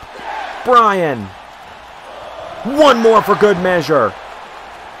 Bryan. One more for good measure.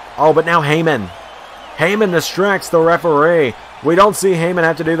 Oh, but now Heyman. Heyman distracts the referee. We don't see Heyman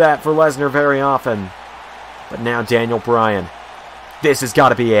have to do that for Lesnar very often. But now Daniel Bryan. This has got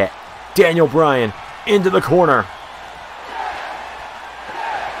to be it. Daniel Bryan into the corner.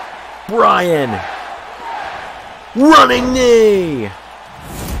 Bryan. Running knee.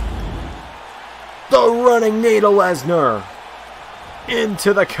 The running knee to Lesnar.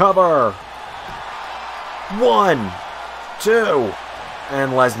 Into the cover. 1, 2.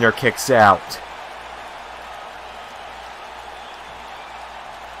 And Lesnar kicks out.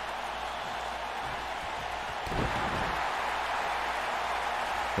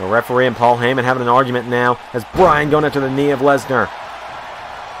 The referee and Paul Heyman having an argument now as Bryan going after the knee of Lesnar.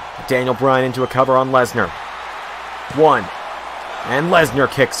 Daniel Bryan into a cover on Lesnar. 1. And Lesnar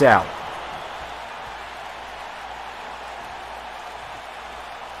kicks out.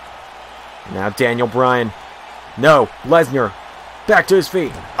 Now Daniel Bryan. No, Lesnar. Back to his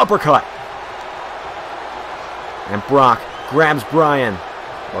feet. Uppercut. And Brock grabs Bryan.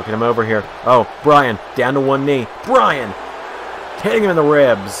 Working him over here. Oh, Bryan down to one knee. Bryan hitting him in the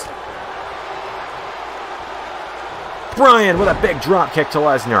ribs. Bryan with a big drop kick to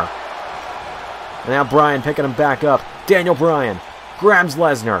Lesnar. And now Bryan picking him back up. Daniel Bryan grabs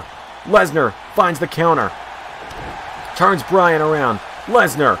Lesnar. Lesnar finds the counter. Turns Bryan around.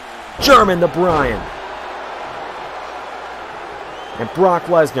 Lesnar. German to Bryan. And Brock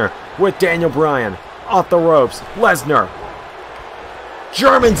Lesnar with Daniel Bryan. Off the ropes. Lesnar.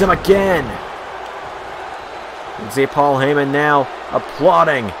 Germans him again. You can see Paul Heyman now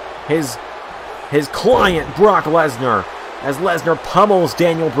applauding his client, Brock Lesnar, as Lesnar pummels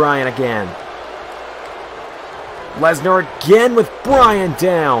Daniel Bryan again. Lesnar again with Bryan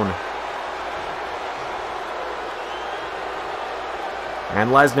down.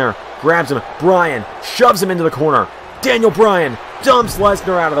 And Lesnar grabs him. Bryan shoves him into the corner. Daniel Bryan dumps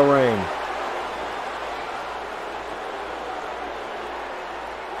Lesnar out of the ring.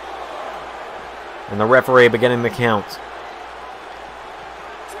 And the referee beginning the count.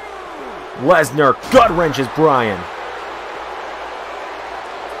 Lesnar gut wrenches Bryan.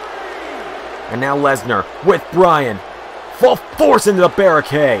 And now Lesnar with Bryan. Full force into the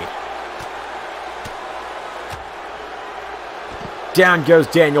barricade. Down goes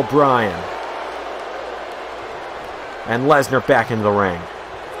Daniel Bryan. And Lesnar back into the ring.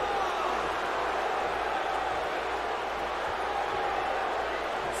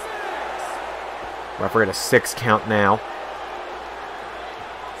 Referee at a 6 count now.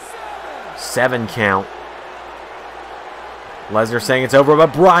 7 count. Lesnar saying it's over,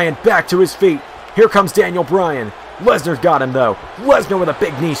 but Bryan back to his feet. Here comes Daniel Bryan. Lesnar's got him though. Lesnar with a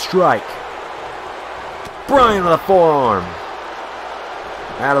big knee strike. Bryan with a forearm.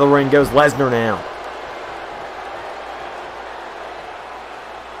 Out of the ring goes Lesnar now.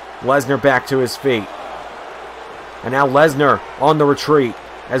 Lesnar back to his feet. And now Lesnar on the retreat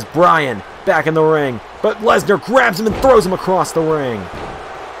as Bryan back in the ring. But Lesnar grabs him and throws him across the ring.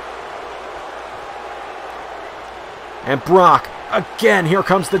 And Brock, again, here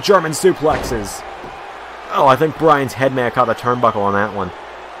comes the German suplexes. Oh, I think Bryan's head may have caught the turnbuckle on that one.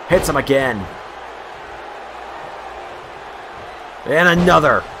 Hits him again. And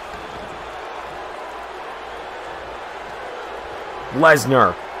another.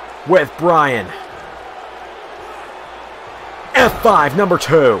 Lesnar with Bryan. F5, number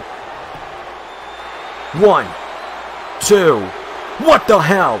 2. 1, 2. What the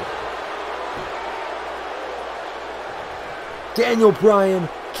hell? Daniel Bryan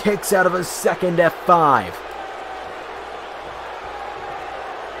kicks out of a second F5.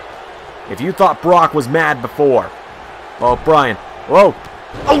 If you thought Brock was mad before. Oh, Bryan. Whoa.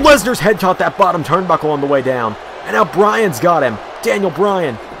 Oh, Lesnar's head caught that bottom turnbuckle on the way down. And now Bryan's got him. Daniel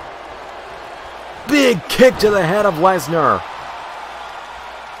Bryan. Big kick to the head of Lesnar.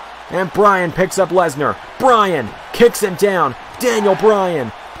 And Bryan picks up Lesnar. Bryan kicks him down. Daniel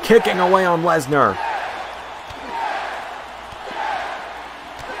Bryan kicking away on Lesnar.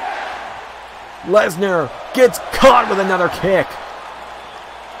 Lesnar gets caught with another kick.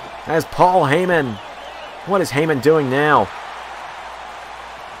 As Paul Heyman. What is Heyman doing now?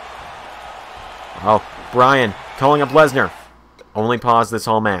 Oh, Bryan calling up Lesnar. Only pause this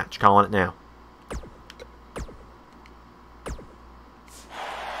whole match. Calling it now.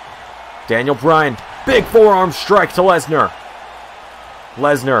 Daniel Bryan. Big forearm strike to Lesnar.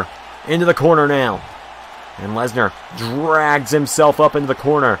 Lesnar into the corner now. And Lesnar drags himself up into the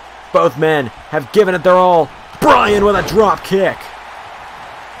corner. Both men have given it their all. Bryan with a drop kick.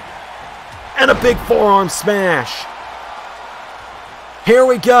 And a big forearm smash. Here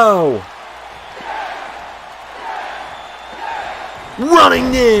we go.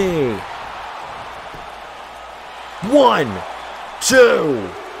 Running knee. 1, 2,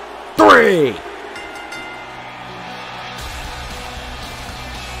 3.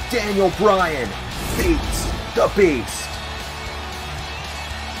 Daniel Bryan beats the Beast.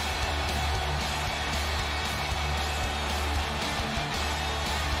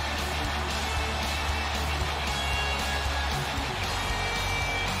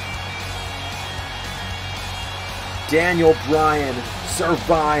 Daniel Bryan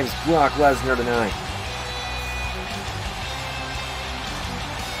survives Brock Lesnar tonight.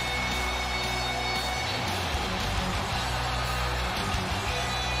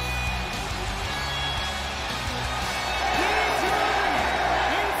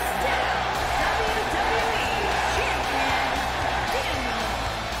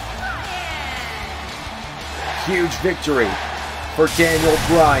 Huge victory for Daniel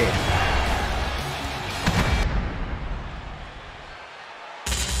Bryan.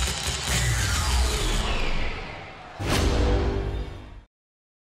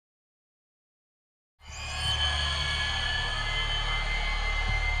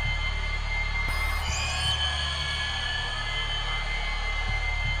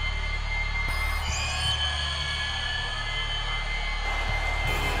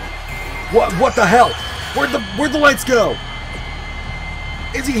 What the hell? Where'd the lights go?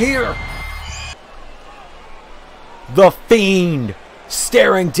 Is he here? The Fiend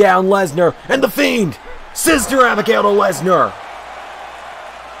staring down Lesnar, and the Fiend, Sister Abigail to Lesnar.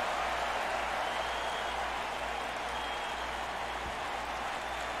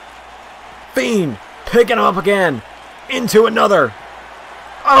 Fiend picking him up again into another.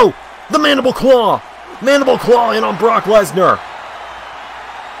 Oh, the mandible claw. Mandible claw in on Brock Lesnar.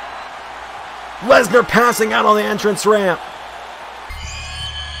 Lesnar passing out on the entrance ramp.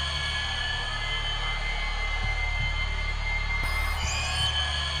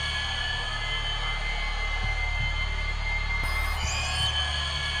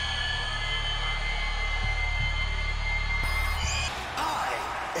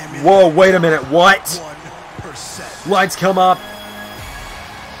 Whoa, wait a minute, what? 1%. Lights come up.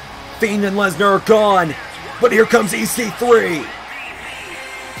 Fiend and Lesnar are gone, but here comes EC3.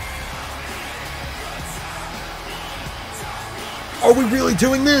 Are we really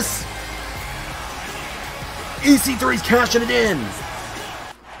doing this? EC3's cashing it in.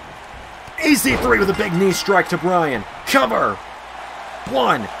 EC3 with a big knee strike to Bryan. Cover.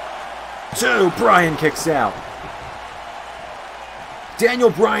 1, 2. Bryan kicks out. Daniel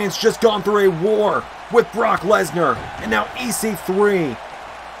Bryan's just gone through a war with Brock Lesnar. And now EC3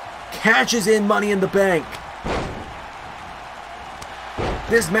 cashes in Money in the Bank.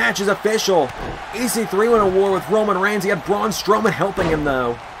 This match is official. EC3 went to war with Roman Reigns. He had Braun Strowman helping him,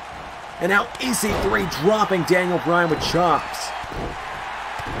 though. And now EC3 dropping Daniel Bryan with chops.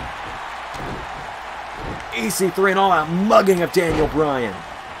 EC3 and all out mugging of Daniel Bryan.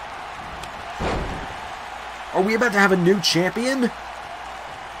 Are we about to have a new champion?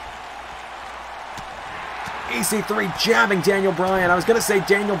 EC3 jabbing Daniel Bryan. I was going to say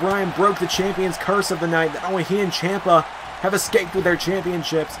Daniel Bryan broke the champion's curse of the night, that only he and Ciampa have escaped with their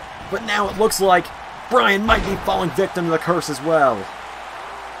championships, but now it looks like Bryan might be falling victim to the curse as well.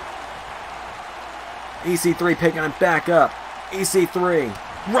 EC3 picking him back up. EC3,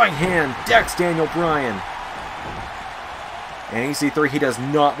 right hand, decks Daniel Bryan. And EC3, he does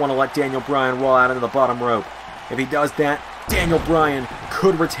not want to let Daniel Bryan roll out into the bottom rope. If he does that, Daniel Bryan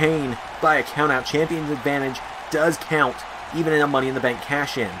could retain by a countout. Champion's advantage does count, even in a Money in the Bank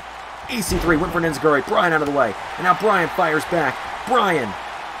cash-in. EC3 went for an enziguri, Bryan out of the way, and now Bryan fires back. Bryan,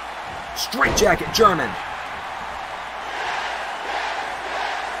 straight jacket German.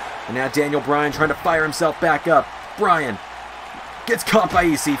 And now Daniel Bryan trying to fire himself back up. Bryan gets caught by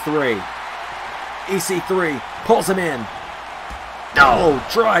EC3. EC3 pulls him in. No,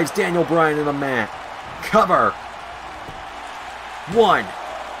 drives Daniel Bryan to the mat. Cover. 1,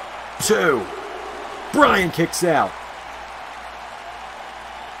 2. Bryan kicks out.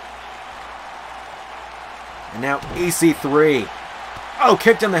 And now EC3. Oh,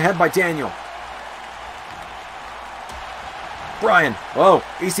 kicked in the head by Daniel. Bryan. Oh,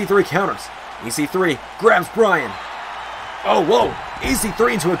 EC3 counters. EC3 grabs Bryan. Oh, whoa.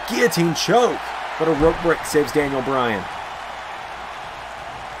 EC3 into a guillotine choke. But a rope break saves Daniel Bryan.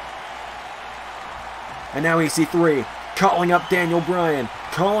 And now EC3 calling up Daniel Bryan.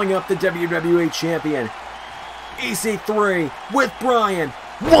 Calling up the WWE Champion. EC3 with Bryan.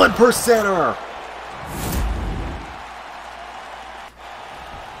 1%er.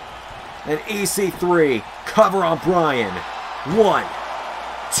 And EC3 cover on Bryan. 1,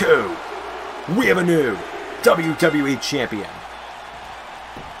 2. We have a new WWE champion.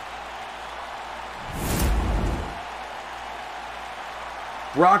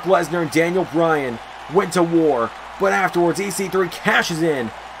 Brock Lesnar and Daniel Bryan went to war, but afterwards EC3 cashes in,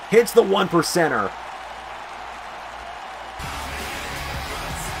 hits the 1%er.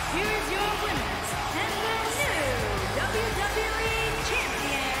 Here's your winners and the new WWE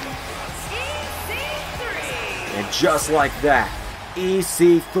Champion, EC3. And just like that,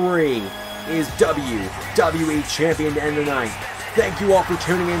 EC3 is WWE Champion to end the night. Thank you all for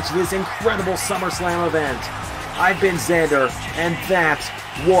tuning in to this incredible SummerSlam event. I've been Xander, and that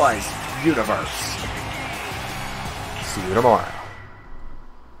was Universe. See you tomorrow.